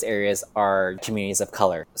usually those areas are communities of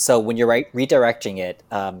color. So when you're redirecting it,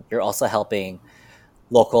 you're also helping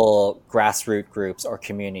local grassroots groups or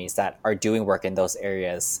communities that are doing work in those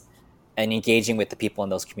areas and engaging with the people in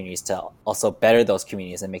those communities to also better those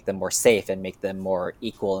communities and make them more safe and make them more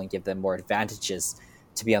equal and give them more advantages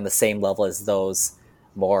to be on the same level as those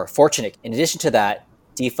more fortunate. In addition to that,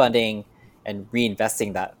 defunding and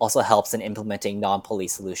reinvesting that also helps in implementing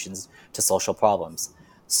non-police solutions to social problems.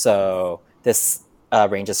 So this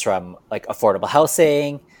ranges from like affordable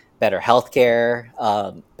housing, better healthcare,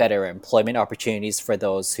 better employment opportunities for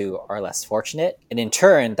those who are less fortunate. And in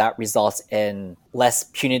turn, that results in less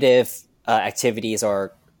punitive activities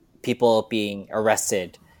or people being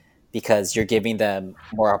arrested because you're giving them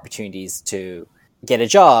more opportunities to get a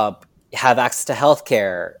job, have access to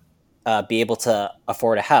healthcare, be able to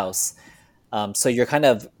afford a house. So you're kind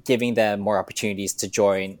of giving them more opportunities to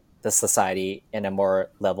join the society in a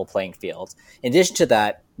more level playing field. In addition to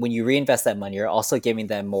that, when you reinvest that money, you're also giving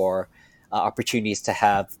them more opportunities to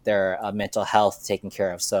have their mental health taken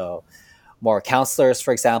care of. So more counselors,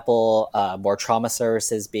 for example, more trauma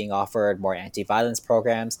services being offered, more anti-violence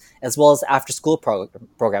programs, as well as after-school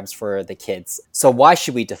programs for the kids. So why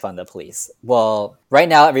should we defund the police? Well, right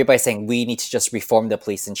now, everybody's saying we need to just reform the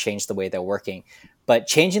police and change the way they're working. But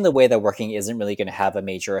changing the way they're working isn't really going to have a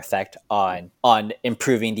major effect on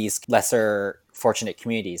improving these lesser fortunate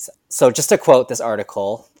communities. So just to quote this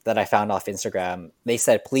article that I found off Instagram, they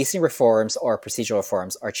said policing reforms or procedural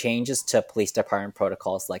reforms are changes to police department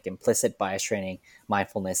protocols like implicit bias training,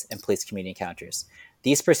 mindfulness, and police community encounters.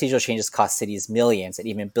 These procedural changes cost cities millions and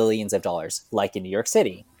even billions of dollars, like in New York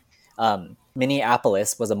City.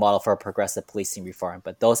 Minneapolis was a model for a progressive policing reform,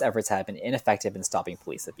 but those efforts have been ineffective in stopping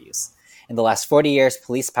police abuse. In the last 40 years,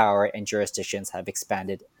 police power and jurisdictions have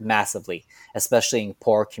expanded massively, especially in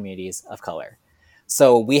poor communities of color.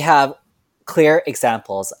 So we have clear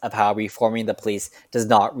examples of how reforming the police does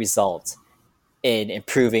not result in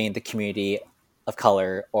improving the community of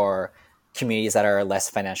color or communities that are less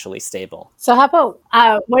financially stable. So how about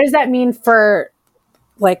what does that mean for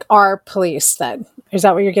like our police then? Is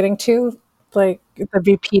that what you're getting to? Like the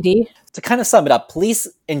VPD? To kind of sum it up, police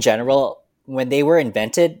in general, when they were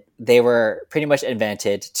invented, they were pretty much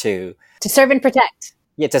invented to serve and protect.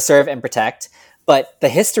 Yeah, to serve and protect. But the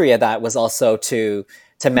history of that was also to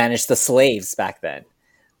manage the slaves back then.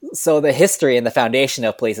 So the history and the foundation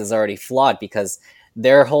of police is already flawed because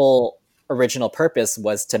their whole original purpose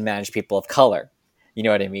was to manage people of color. You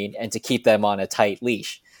know what I mean? And to keep them on a tight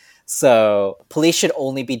leash. So police should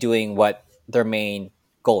only be doing what their main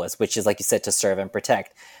goal is, which is, like you said, to serve and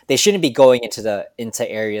protect. They shouldn't be going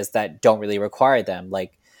into areas that don't really require them,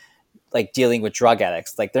 like dealing with drug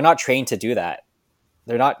addicts. Like they're not trained to do that.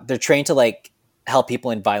 They're trained to like help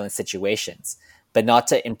people in violent situations, but not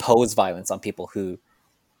to impose violence on people who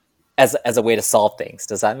as a way to solve things.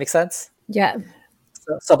 Does that make sense? Yeah.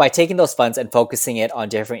 So by taking those funds and focusing it on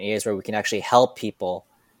different areas where we can actually help people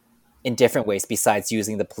in different ways besides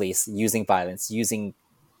using the police, using violence, using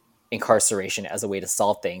incarceration as a way to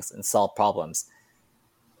solve things and solve problems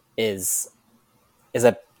is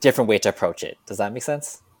a different way to approach it. Does that make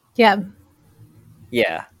sense? Yeah.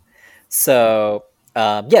 Yeah. So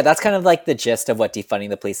Yeah, that's kind of like the gist of what defunding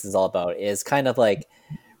the police is all about, is kind of like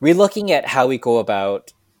relooking at how we go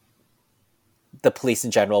about the police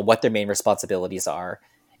in general, what their main responsibilities are,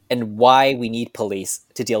 and why we need police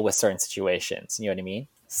to deal with certain situations. You know what I mean?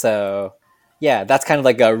 So, yeah, that's kind of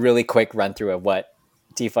like a really quick run through of what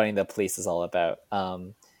defunding the police is all about.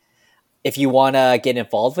 If you want to get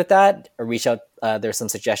involved with that, or reach out, there's some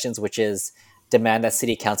suggestions, which is demand that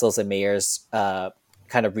city councils and mayors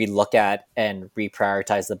kind of relook at and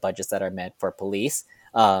reprioritize the budgets that are meant for police.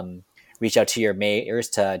 Reach out to your mayors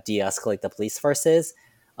to de-escalate the police forces.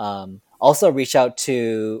 Also, reach out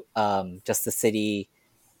to just the city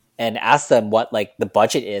and ask them what like the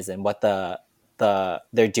budget is and what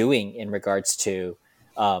they're doing in regards to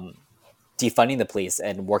defunding the police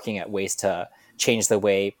and working at ways to change the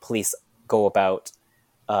way police go about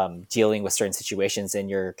dealing with certain situations in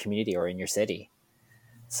your community or in your city.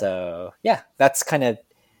 So yeah, that's kind of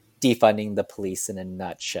defunding the police in a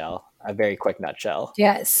nutshell, a very quick nutshell.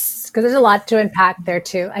 Yes, because there's a lot to unpack there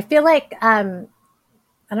too. I feel like I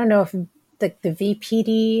don't know if the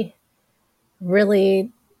VPD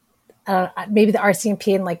really, maybe the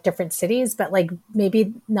RCMP in like different cities, but like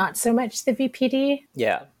maybe not so much the VPD.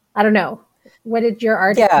 Yeah, I don't know. What did your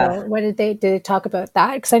article? Yeah. What did they talk about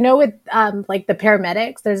that? Because I know with like the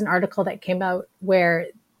paramedics, there's an article that came out where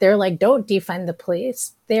they're like, don't defund the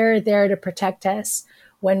police. They're there to protect us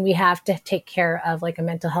when we have to take care of like a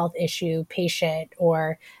mental health issue, patient,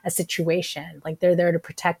 or a situation. Like they're there to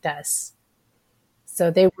protect us. So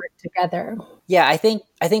they work together. Yeah, I think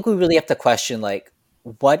we really have to question like,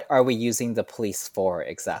 what are we using the police for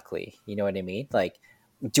exactly? You know what I mean? Like,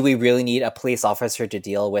 do we really need a police officer to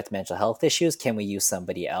deal with mental health issues? Can we use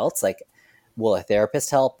somebody else? Like, will a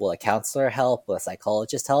therapist help? Will a counselor help? Will a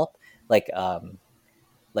psychologist help? Like,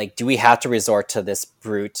 do we have to resort to this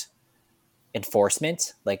brute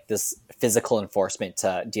enforcement, like this physical enforcement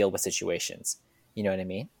to deal with situations? You know what I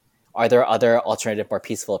mean? Are there other alternative, more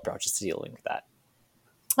peaceful approaches to dealing with that?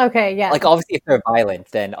 Okay, yeah. Like, obviously, if they're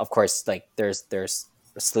violent, then of course, like there's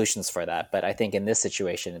solutions for that. But I think in this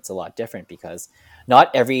situation, it's a lot different because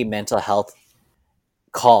not every mental health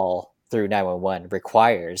call through 911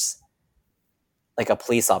 requires like a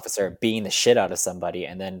police officer beating the shit out of somebody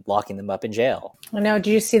and then locking them up in jail. I know.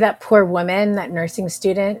 Did you see that poor woman, that nursing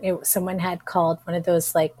student? Someone had called one of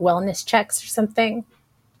those like wellness checks or something.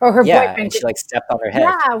 Or her boyfriend. And she like stepped on her head.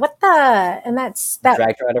 Yeah, what the? And that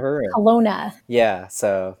dragged her out of her room. Kelowna. Yeah,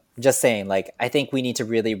 so I'm just saying, like, I think we need to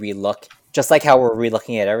really relook, just like how we're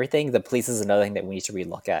relooking at everything, the police is another thing that we need to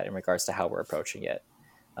relook at in regards to how we're approaching it.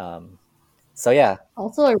 So yeah.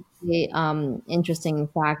 Also a really interesting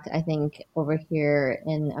fact, I think, over here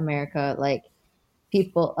in America, like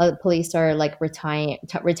people, police are like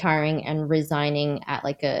retiring and resigning at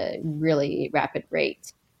like a really rapid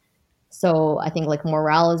rate. So I think like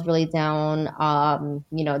morale is really down.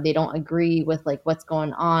 They don't agree with like what's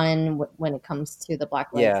going on when it comes to the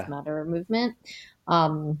Black Lives Matter movement.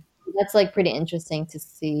 That's like pretty interesting to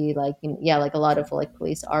see. Like, like a lot of like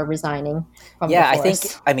police are resigning from the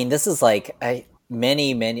force. I mean, this is like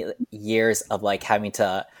many years of like having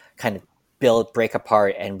to kind of break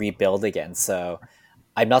apart and rebuild again. So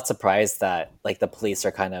I'm not surprised that like the police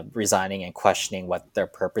are kind of resigning and questioning what their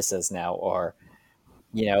purpose is now, or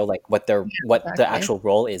like what the actual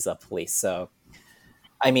role is of police. So,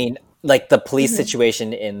 I mean, like the police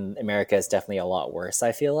situation in America is definitely a lot worse.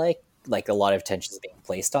 I feel like a lot of attention is being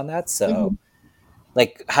placed on that. So,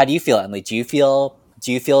 like, how do you feel, Emily? Do you feel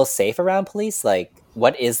safe around police? Like,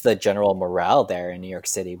 what is the general morale there in New York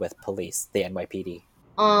City with police, the NYPD?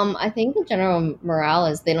 I think the general morale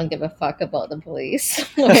is they don't give a fuck about the police.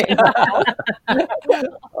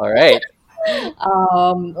 All right.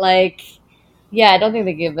 Yeah, I don't think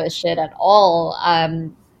they give a shit at all,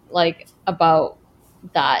 like about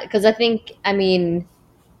that. Because I mean,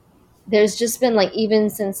 there's just been like, even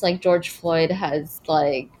since like George Floyd has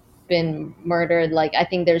like been murdered, like I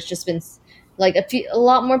think there's just been like a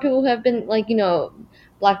lot more people who have been like,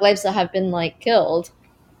 Black lives that have been like killed.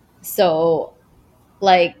 So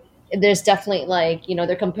like, there's definitely like,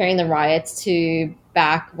 they're comparing the riots to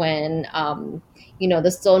back when,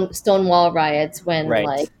 the Stonewall riots when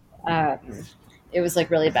like, it was like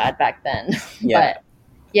really bad back then. Yeah. But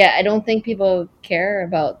yeah, I don't think people care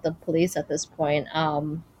about the police at this point.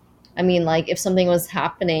 I mean, like if something was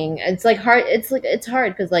happening, it's like hard. It's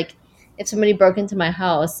hard because like if somebody broke into my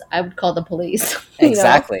house, I would call the police.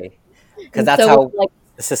 Exactly, because that's how like,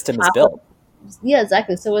 the system is built. Yeah,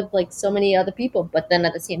 exactly. So with like so many other people, but then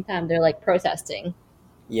at the same time, they're like protesting.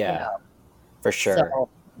 Yeah, for sure. So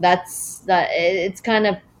that's it's kind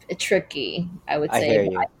of tricky, I would say. I hear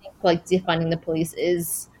you. I think like defunding the police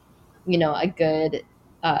is a good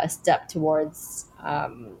step towards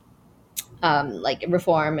like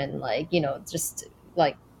reform and like just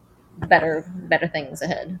like better things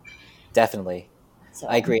ahead. Definitely. So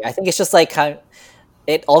I agree. I think it's just like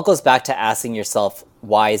it all goes back to asking yourself,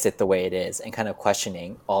 why is it the way it is, and kind of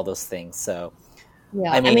questioning all those things. So,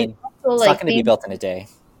 yeah, I I mean mean, also it's not like going to be built in a day.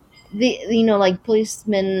 like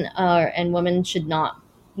policemen and women should not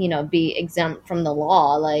be exempt from the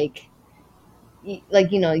law. Like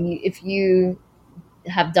if you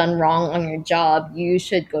have done wrong on your job, you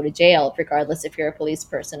should go to jail regardless if you're a police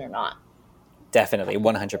person or not. Definitely,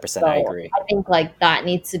 100%. I So agree. I think like that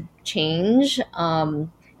needs to change. And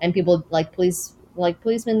people like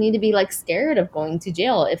policemen need to be like scared of going to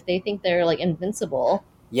jail if they think they're like invincible.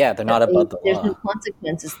 Yeah, they're That not above the there's no law.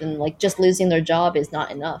 consequences. Then like just losing their job is not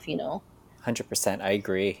enough. 100%. I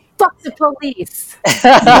agree. Fuck the police.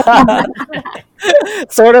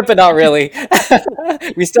 Sort of, but not really.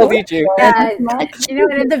 We still need you. Yeah,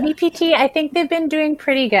 the VPT, I think they've been doing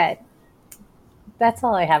pretty good. That's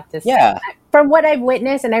all I have to say. Yeah. From what I've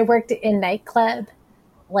witnessed, and I worked in nightclub,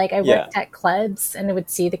 like I Yeah. worked at clubs and I would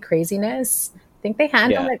see the craziness. I think they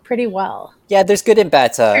handle it pretty well. Yeah, there's good and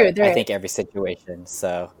bad to, True, there I think, every situation.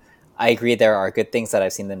 So I agree there are good things that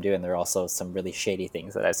I've seen them do, and there are also some really shady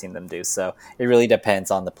things that I've seen them do. So it really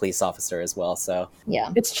depends on the police officer as well. So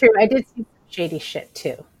Yeah. It's true. I did see shady shit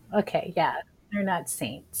too. Okay, yeah. They're not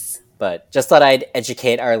saints. But just thought I'd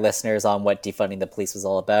educate our listeners on what defunding the police was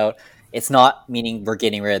all about. It's not meaning we're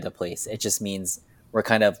getting rid of the police. It just means we're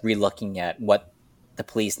kind of relooking at what the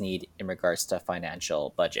police need in regards to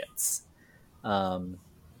financial budgets. And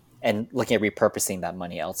looking at repurposing that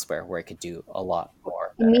money elsewhere where it could do a lot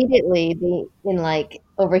more. Immediately,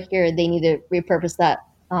 over here, they need to repurpose that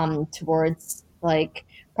towards like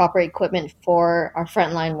proper equipment for our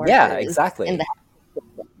frontline workers. Yeah, exactly.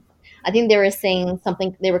 I think they were saying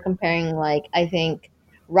something. They were comparing like I think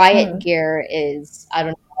riot gear is I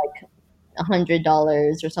don't know like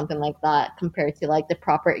 $100 or something like that compared to like the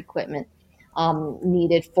proper equipment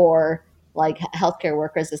needed for like healthcare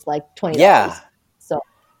workers is like $20. Yeah. So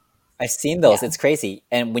I've seen those. Yeah. It's crazy.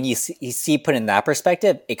 And when you see put in that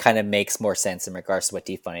perspective, it kind of makes more sense in regards to what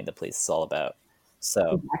defunding the police is all about.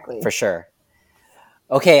 So exactly. For sure.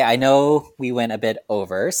 Okay, I know we went a bit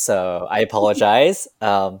over, so I apologize.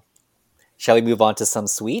 Shall we move on to some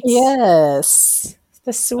sweets? Yes,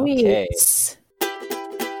 the sweets. Okay.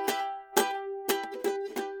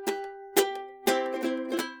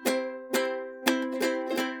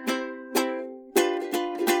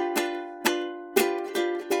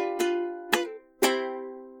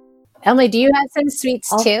 Emily, do you have some sweets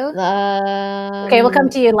too? Okay, we'll come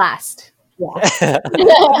to you last. Yeah.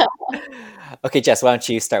 Okay, Jess, why don't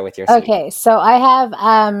you start with your sweet? Okay, so I have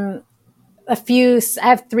I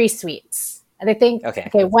have 3 sweets. And I think,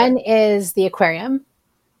 okay one is the aquarium.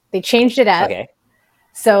 They changed it up. Okay.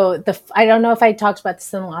 So I don't know if I talked about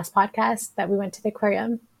this in the last podcast that we went to the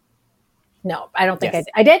aquarium. No, I don't think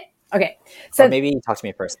I did. Okay. So or maybe you talk to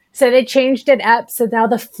me first. So they changed it up. So now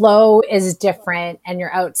the flow is different and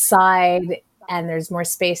you're outside and there's more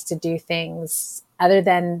space to do things other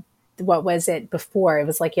than what was it before? It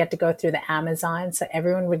was like you had to go through the Amazon. So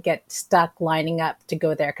everyone would get stuck lining up to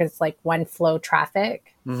go there because it's like one flow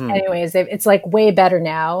traffic. Mm-hmm. Anyways, it's like way better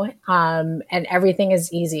now. And everything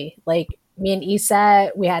is easy. Like me and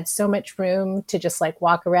Isa, we had so much room to just like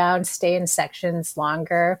walk around, stay in sections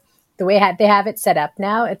longer. The way they have it set up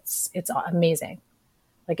now, it's amazing.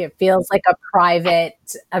 Like it feels like a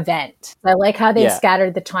private event. I like how they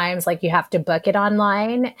scattered the times. Like you have to book it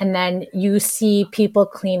online and then you see people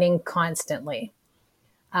cleaning constantly,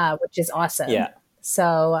 which is awesome. Yeah.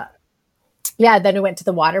 So then we went to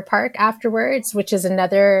the water park afterwards, which is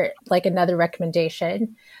another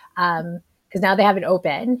recommendation. Because now they have it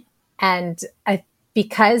open and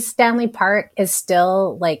because Stanley Park is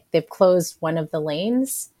still like they've closed one of the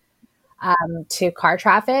lanes to car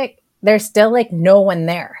traffic, there's still like no one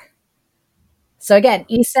there. So again,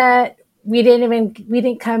 Isa, we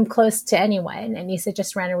didn't come close to anyone, and Isa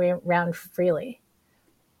just ran around freely.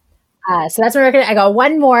 So that's what I got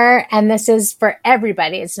one more, and this is for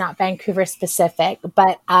everybody. It's not Vancouver specific,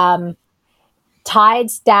 but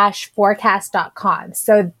tides-forecast.com.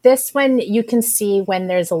 So this one you can see when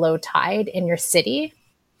there's a low tide in your city.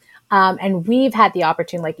 And we've had the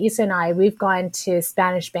opportunity, like Isa and I, we've gone to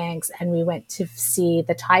Spanish Banks and we went to see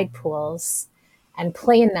the tide pools and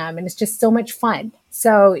play in them. And it's just so much fun.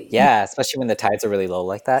 So Yeah, especially when the tides are really low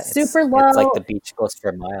like that. super It's like low. the beach goes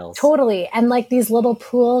for miles. Totally. And like these little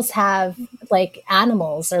pools have like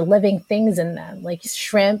animals or living things in them, like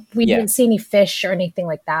shrimp. We Yeah. didn't see any fish or anything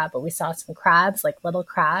like that, but we saw some crabs, like little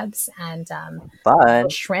crabs and Fun.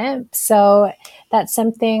 shrimp. So that's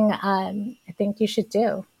something I think you should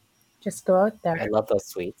do. Just go out there. I love those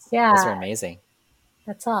sweets. Yeah. Those are amazing.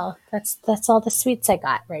 That's all. That's all the sweets I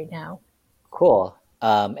got right now. Cool.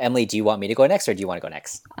 Emily, do you want me to go next or do you want to go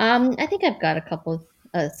next? I think I've got a couple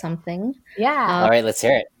something. Yeah. All right, let's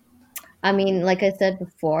hear it. I mean, like I said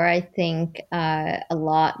before, I think a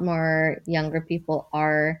lot more younger people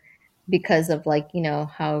are, because of like, you know,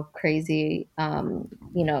 how crazy,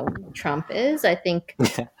 you know, Trump is. I think,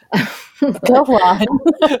 Go on.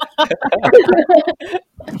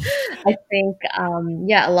 I think,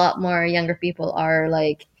 yeah, a lot more younger people are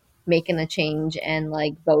like making a change and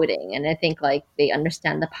like voting. And I think like they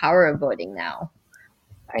understand the power of voting now.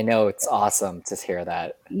 I know, it's awesome to hear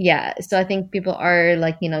that. Yeah, so I think people are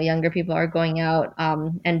like, you know, younger people are going out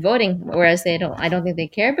and voting, whereas I don't think they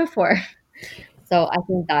cared before. So I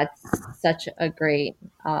think that's such a great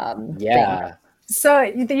thing. Yeah.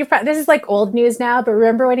 So this is like old news now, but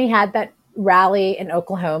remember when he had that rally in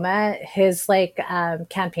Oklahoma? His like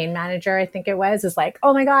campaign manager, I think it was like,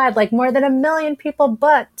 "Oh my God, like more than 1 million people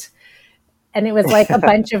booked." And it was like a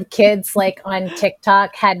bunch of kids like on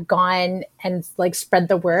TikTok had gone and like spread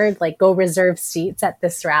the word, like go reserve seats at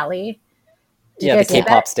this rally. Did you Yeah, the guys see K-pop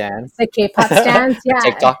that? stands. The K-pop stands,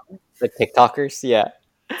 yeah. The TikTokers, yeah.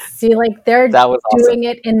 See, like they're That was awesome. doing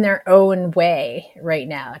it in their own way right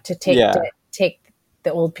now to take Yeah. take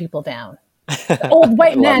the old people down. The old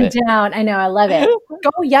white man down. I know, I love it.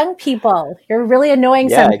 Go young people. You're really annoying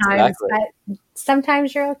Yeah, sometimes, exactly. but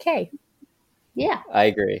sometimes you're okay. Yeah. I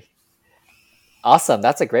agree. Awesome.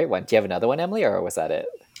 That's a great one. Do you have another one, Emily, or was that it?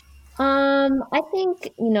 I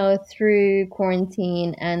think, you know, through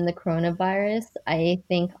quarantine and the coronavirus, I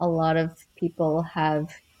think a lot of people have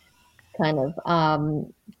kind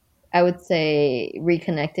of, I would say,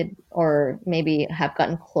 reconnected or maybe have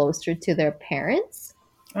gotten closer to their parents.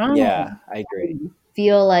 Oh. Yeah, I agree.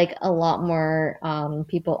 Feel like a lot more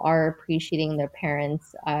people are appreciating their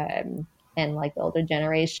parents and like the older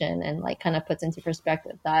generation, and like kind of puts into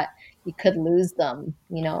perspective that you could lose them,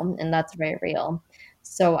 you know, and that's very real.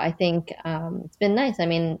 So I think it's been nice. I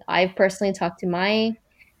mean, I've personally talked to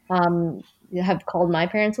have called my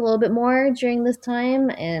parents a little bit more during this time,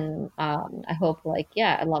 and I hope like,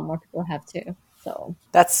 yeah, a lot more people have too. So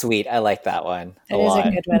That's sweet. I like that one a lot. It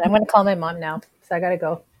is a good one. I'm going to call my mom now, so I got to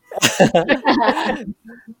go.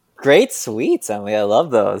 Great sweets, Emily. I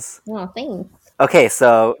love those. Oh, thanks. Okay,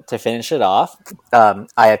 so to finish it off, I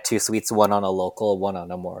have two sweets, one on a local, one on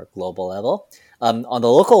a more global level. On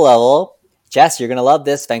the local level, Jess, you're going to love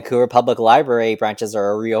this. Vancouver Public Library branches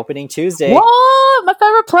are reopening Tuesday. What? My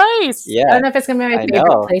favorite place. Yeah. I don't know if it's going to be my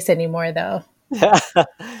favorite place anymore, though.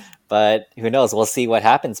 But who knows? We'll see what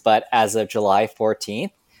happens. But as of July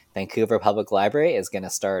 14th, Vancouver Public Library is going to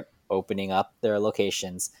start opening up their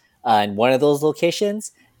locations. And one of those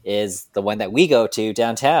locations is the one that we go to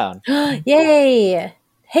downtown. Yay!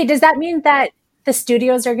 Hey, does that mean that the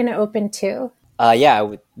studios are going to open too?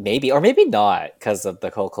 Yeah, maybe, or maybe not because of the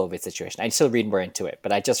whole COVID situation. I still read more into it,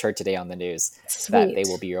 but I just heard today on the news that they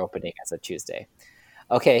will be opening as of Tuesday.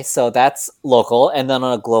 Okay, so that's local. And then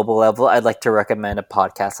on a global level, I'd like to recommend a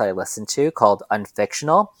podcast I listen to called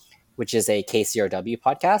Unfictional, which is a KCRW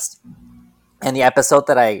podcast. And the episode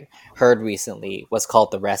that I heard recently was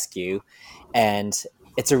called The Rescue. And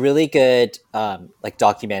it's a really good like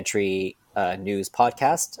documentary news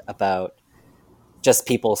podcast about just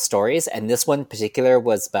people's stories. And this one in particular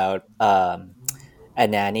was about a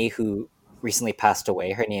nanny who recently passed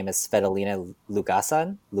away. Her name is Svetlana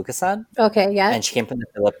Lucasan. Okay, yeah. And she came from the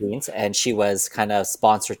Philippines, and she was kind of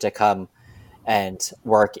sponsored to come and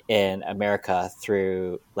work in America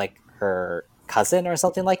through like her cousin or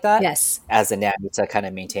something like that. Yes. As a nanny to kind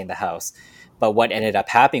of maintain the house. But what ended up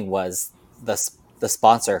happening was the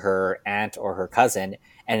sponsor, her aunt or her cousin,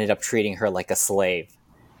 ended up treating her like a slave.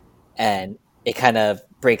 And it kind of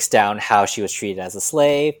breaks down how she was treated as a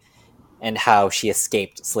slave and how she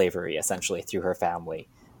escaped slavery essentially through her family.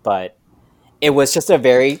 But it was just a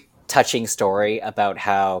very touching story about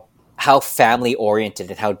how family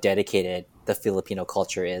oriented and how dedicated the Filipino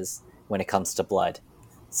culture is when it comes to blood.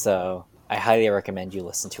 So I highly recommend you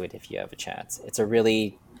listen to it if you have a chance. It's a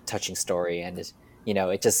really touching story, and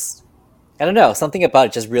it just, I don't know, something about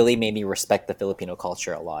it just really made me respect the Filipino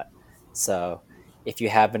culture a lot. So if you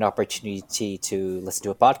have an opportunity to listen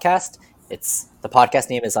to a podcast, the podcast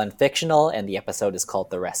name is Unfictional, and the episode is called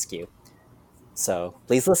The Rescue. So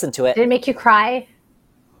please listen to it. Did it make you cry?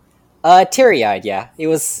 Teary-eyed, yeah.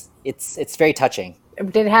 It's very touching.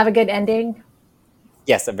 Did it have a good ending?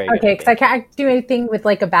 Yes, a very good Okay, because I ending. can't do anything with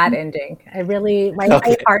like a bad ending. My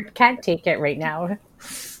Okay. heart can't take it right now.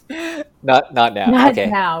 Not now. Not Okay.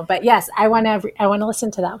 now, but yes, I want to listen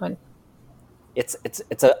to that one. It's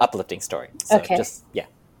an uplifting story. So Okay. just yeah.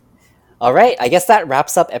 All right, I guess that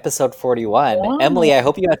wraps up episode 41. Wow. Emily, I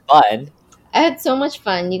hope you had fun. I had so much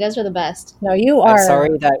fun. You guys are the best. No, you I'm are.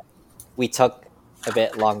 sorry that we took a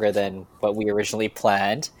bit longer than what we originally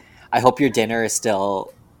planned. I hope your dinner is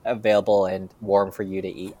still available and warm for you to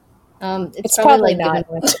eat. It's probably like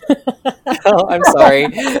not. Oh, I'm sorry.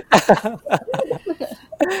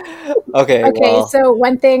 Okay, well, so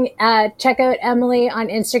one thing, check out Emily on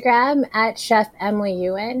Instagram at Chef Emily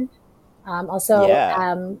Ewan. Also,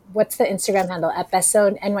 Yeah. What's the Instagram handle?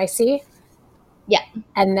 Episode NYC. Yeah.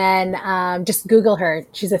 And then just Google her.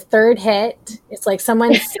 She's a third hit. It's like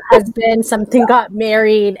someone's husband, something got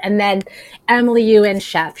married, and then Emily Ewan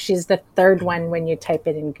Chef. She's the third one when you type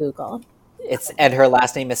it in Google. And her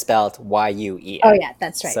last name is spelled Yuen. Oh yeah,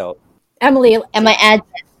 that's right. So Emily. And my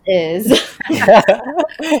address is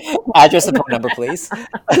address and phone number, please.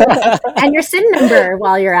 And your SIN number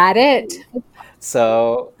while you're at it.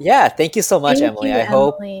 So yeah, thank you so much, Thank Emily.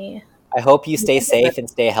 you, I hope you stay safe and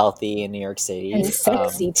stay healthy in New York City. And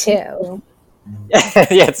sexy too.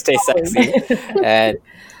 Yeah, stay sexy. And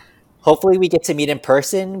hopefully we get to meet in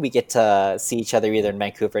person. We get to see each other either in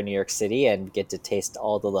Vancouver or New York City and get to taste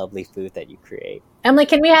all the lovely food that you create. Emily,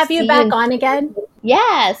 can we have you See back you. on again?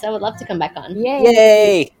 Yes, I would love to come back on. Yay!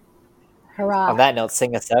 Yay! Hurrah! On that note,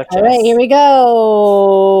 sing us out, Jess. All right, here we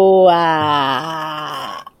go.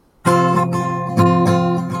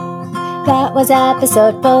 That was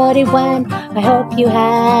episode 41. I hope you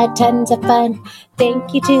had tons of fun.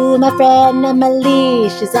 Thank you to my friend Emily.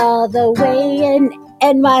 She's all the way in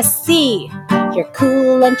NYC. You're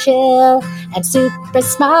cool and chill and super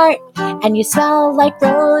smart. And you smell like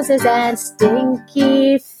roses and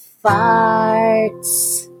stinky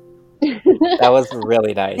farts. That was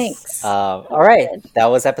really nice. Thanks. All right, that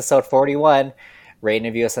was episode 41. Rate and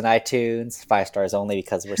review us on iTunes, 5 stars only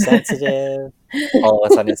because we're sensitive. Follow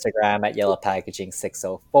us on Instagram at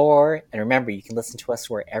yellowpackaging604. And remember, you can listen to us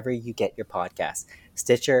wherever you get your podcasts.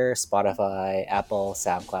 Stitcher, Spotify, Apple,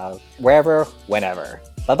 SoundCloud, wherever, whenever.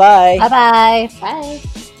 Bye-bye. Bye-bye.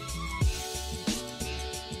 Bye.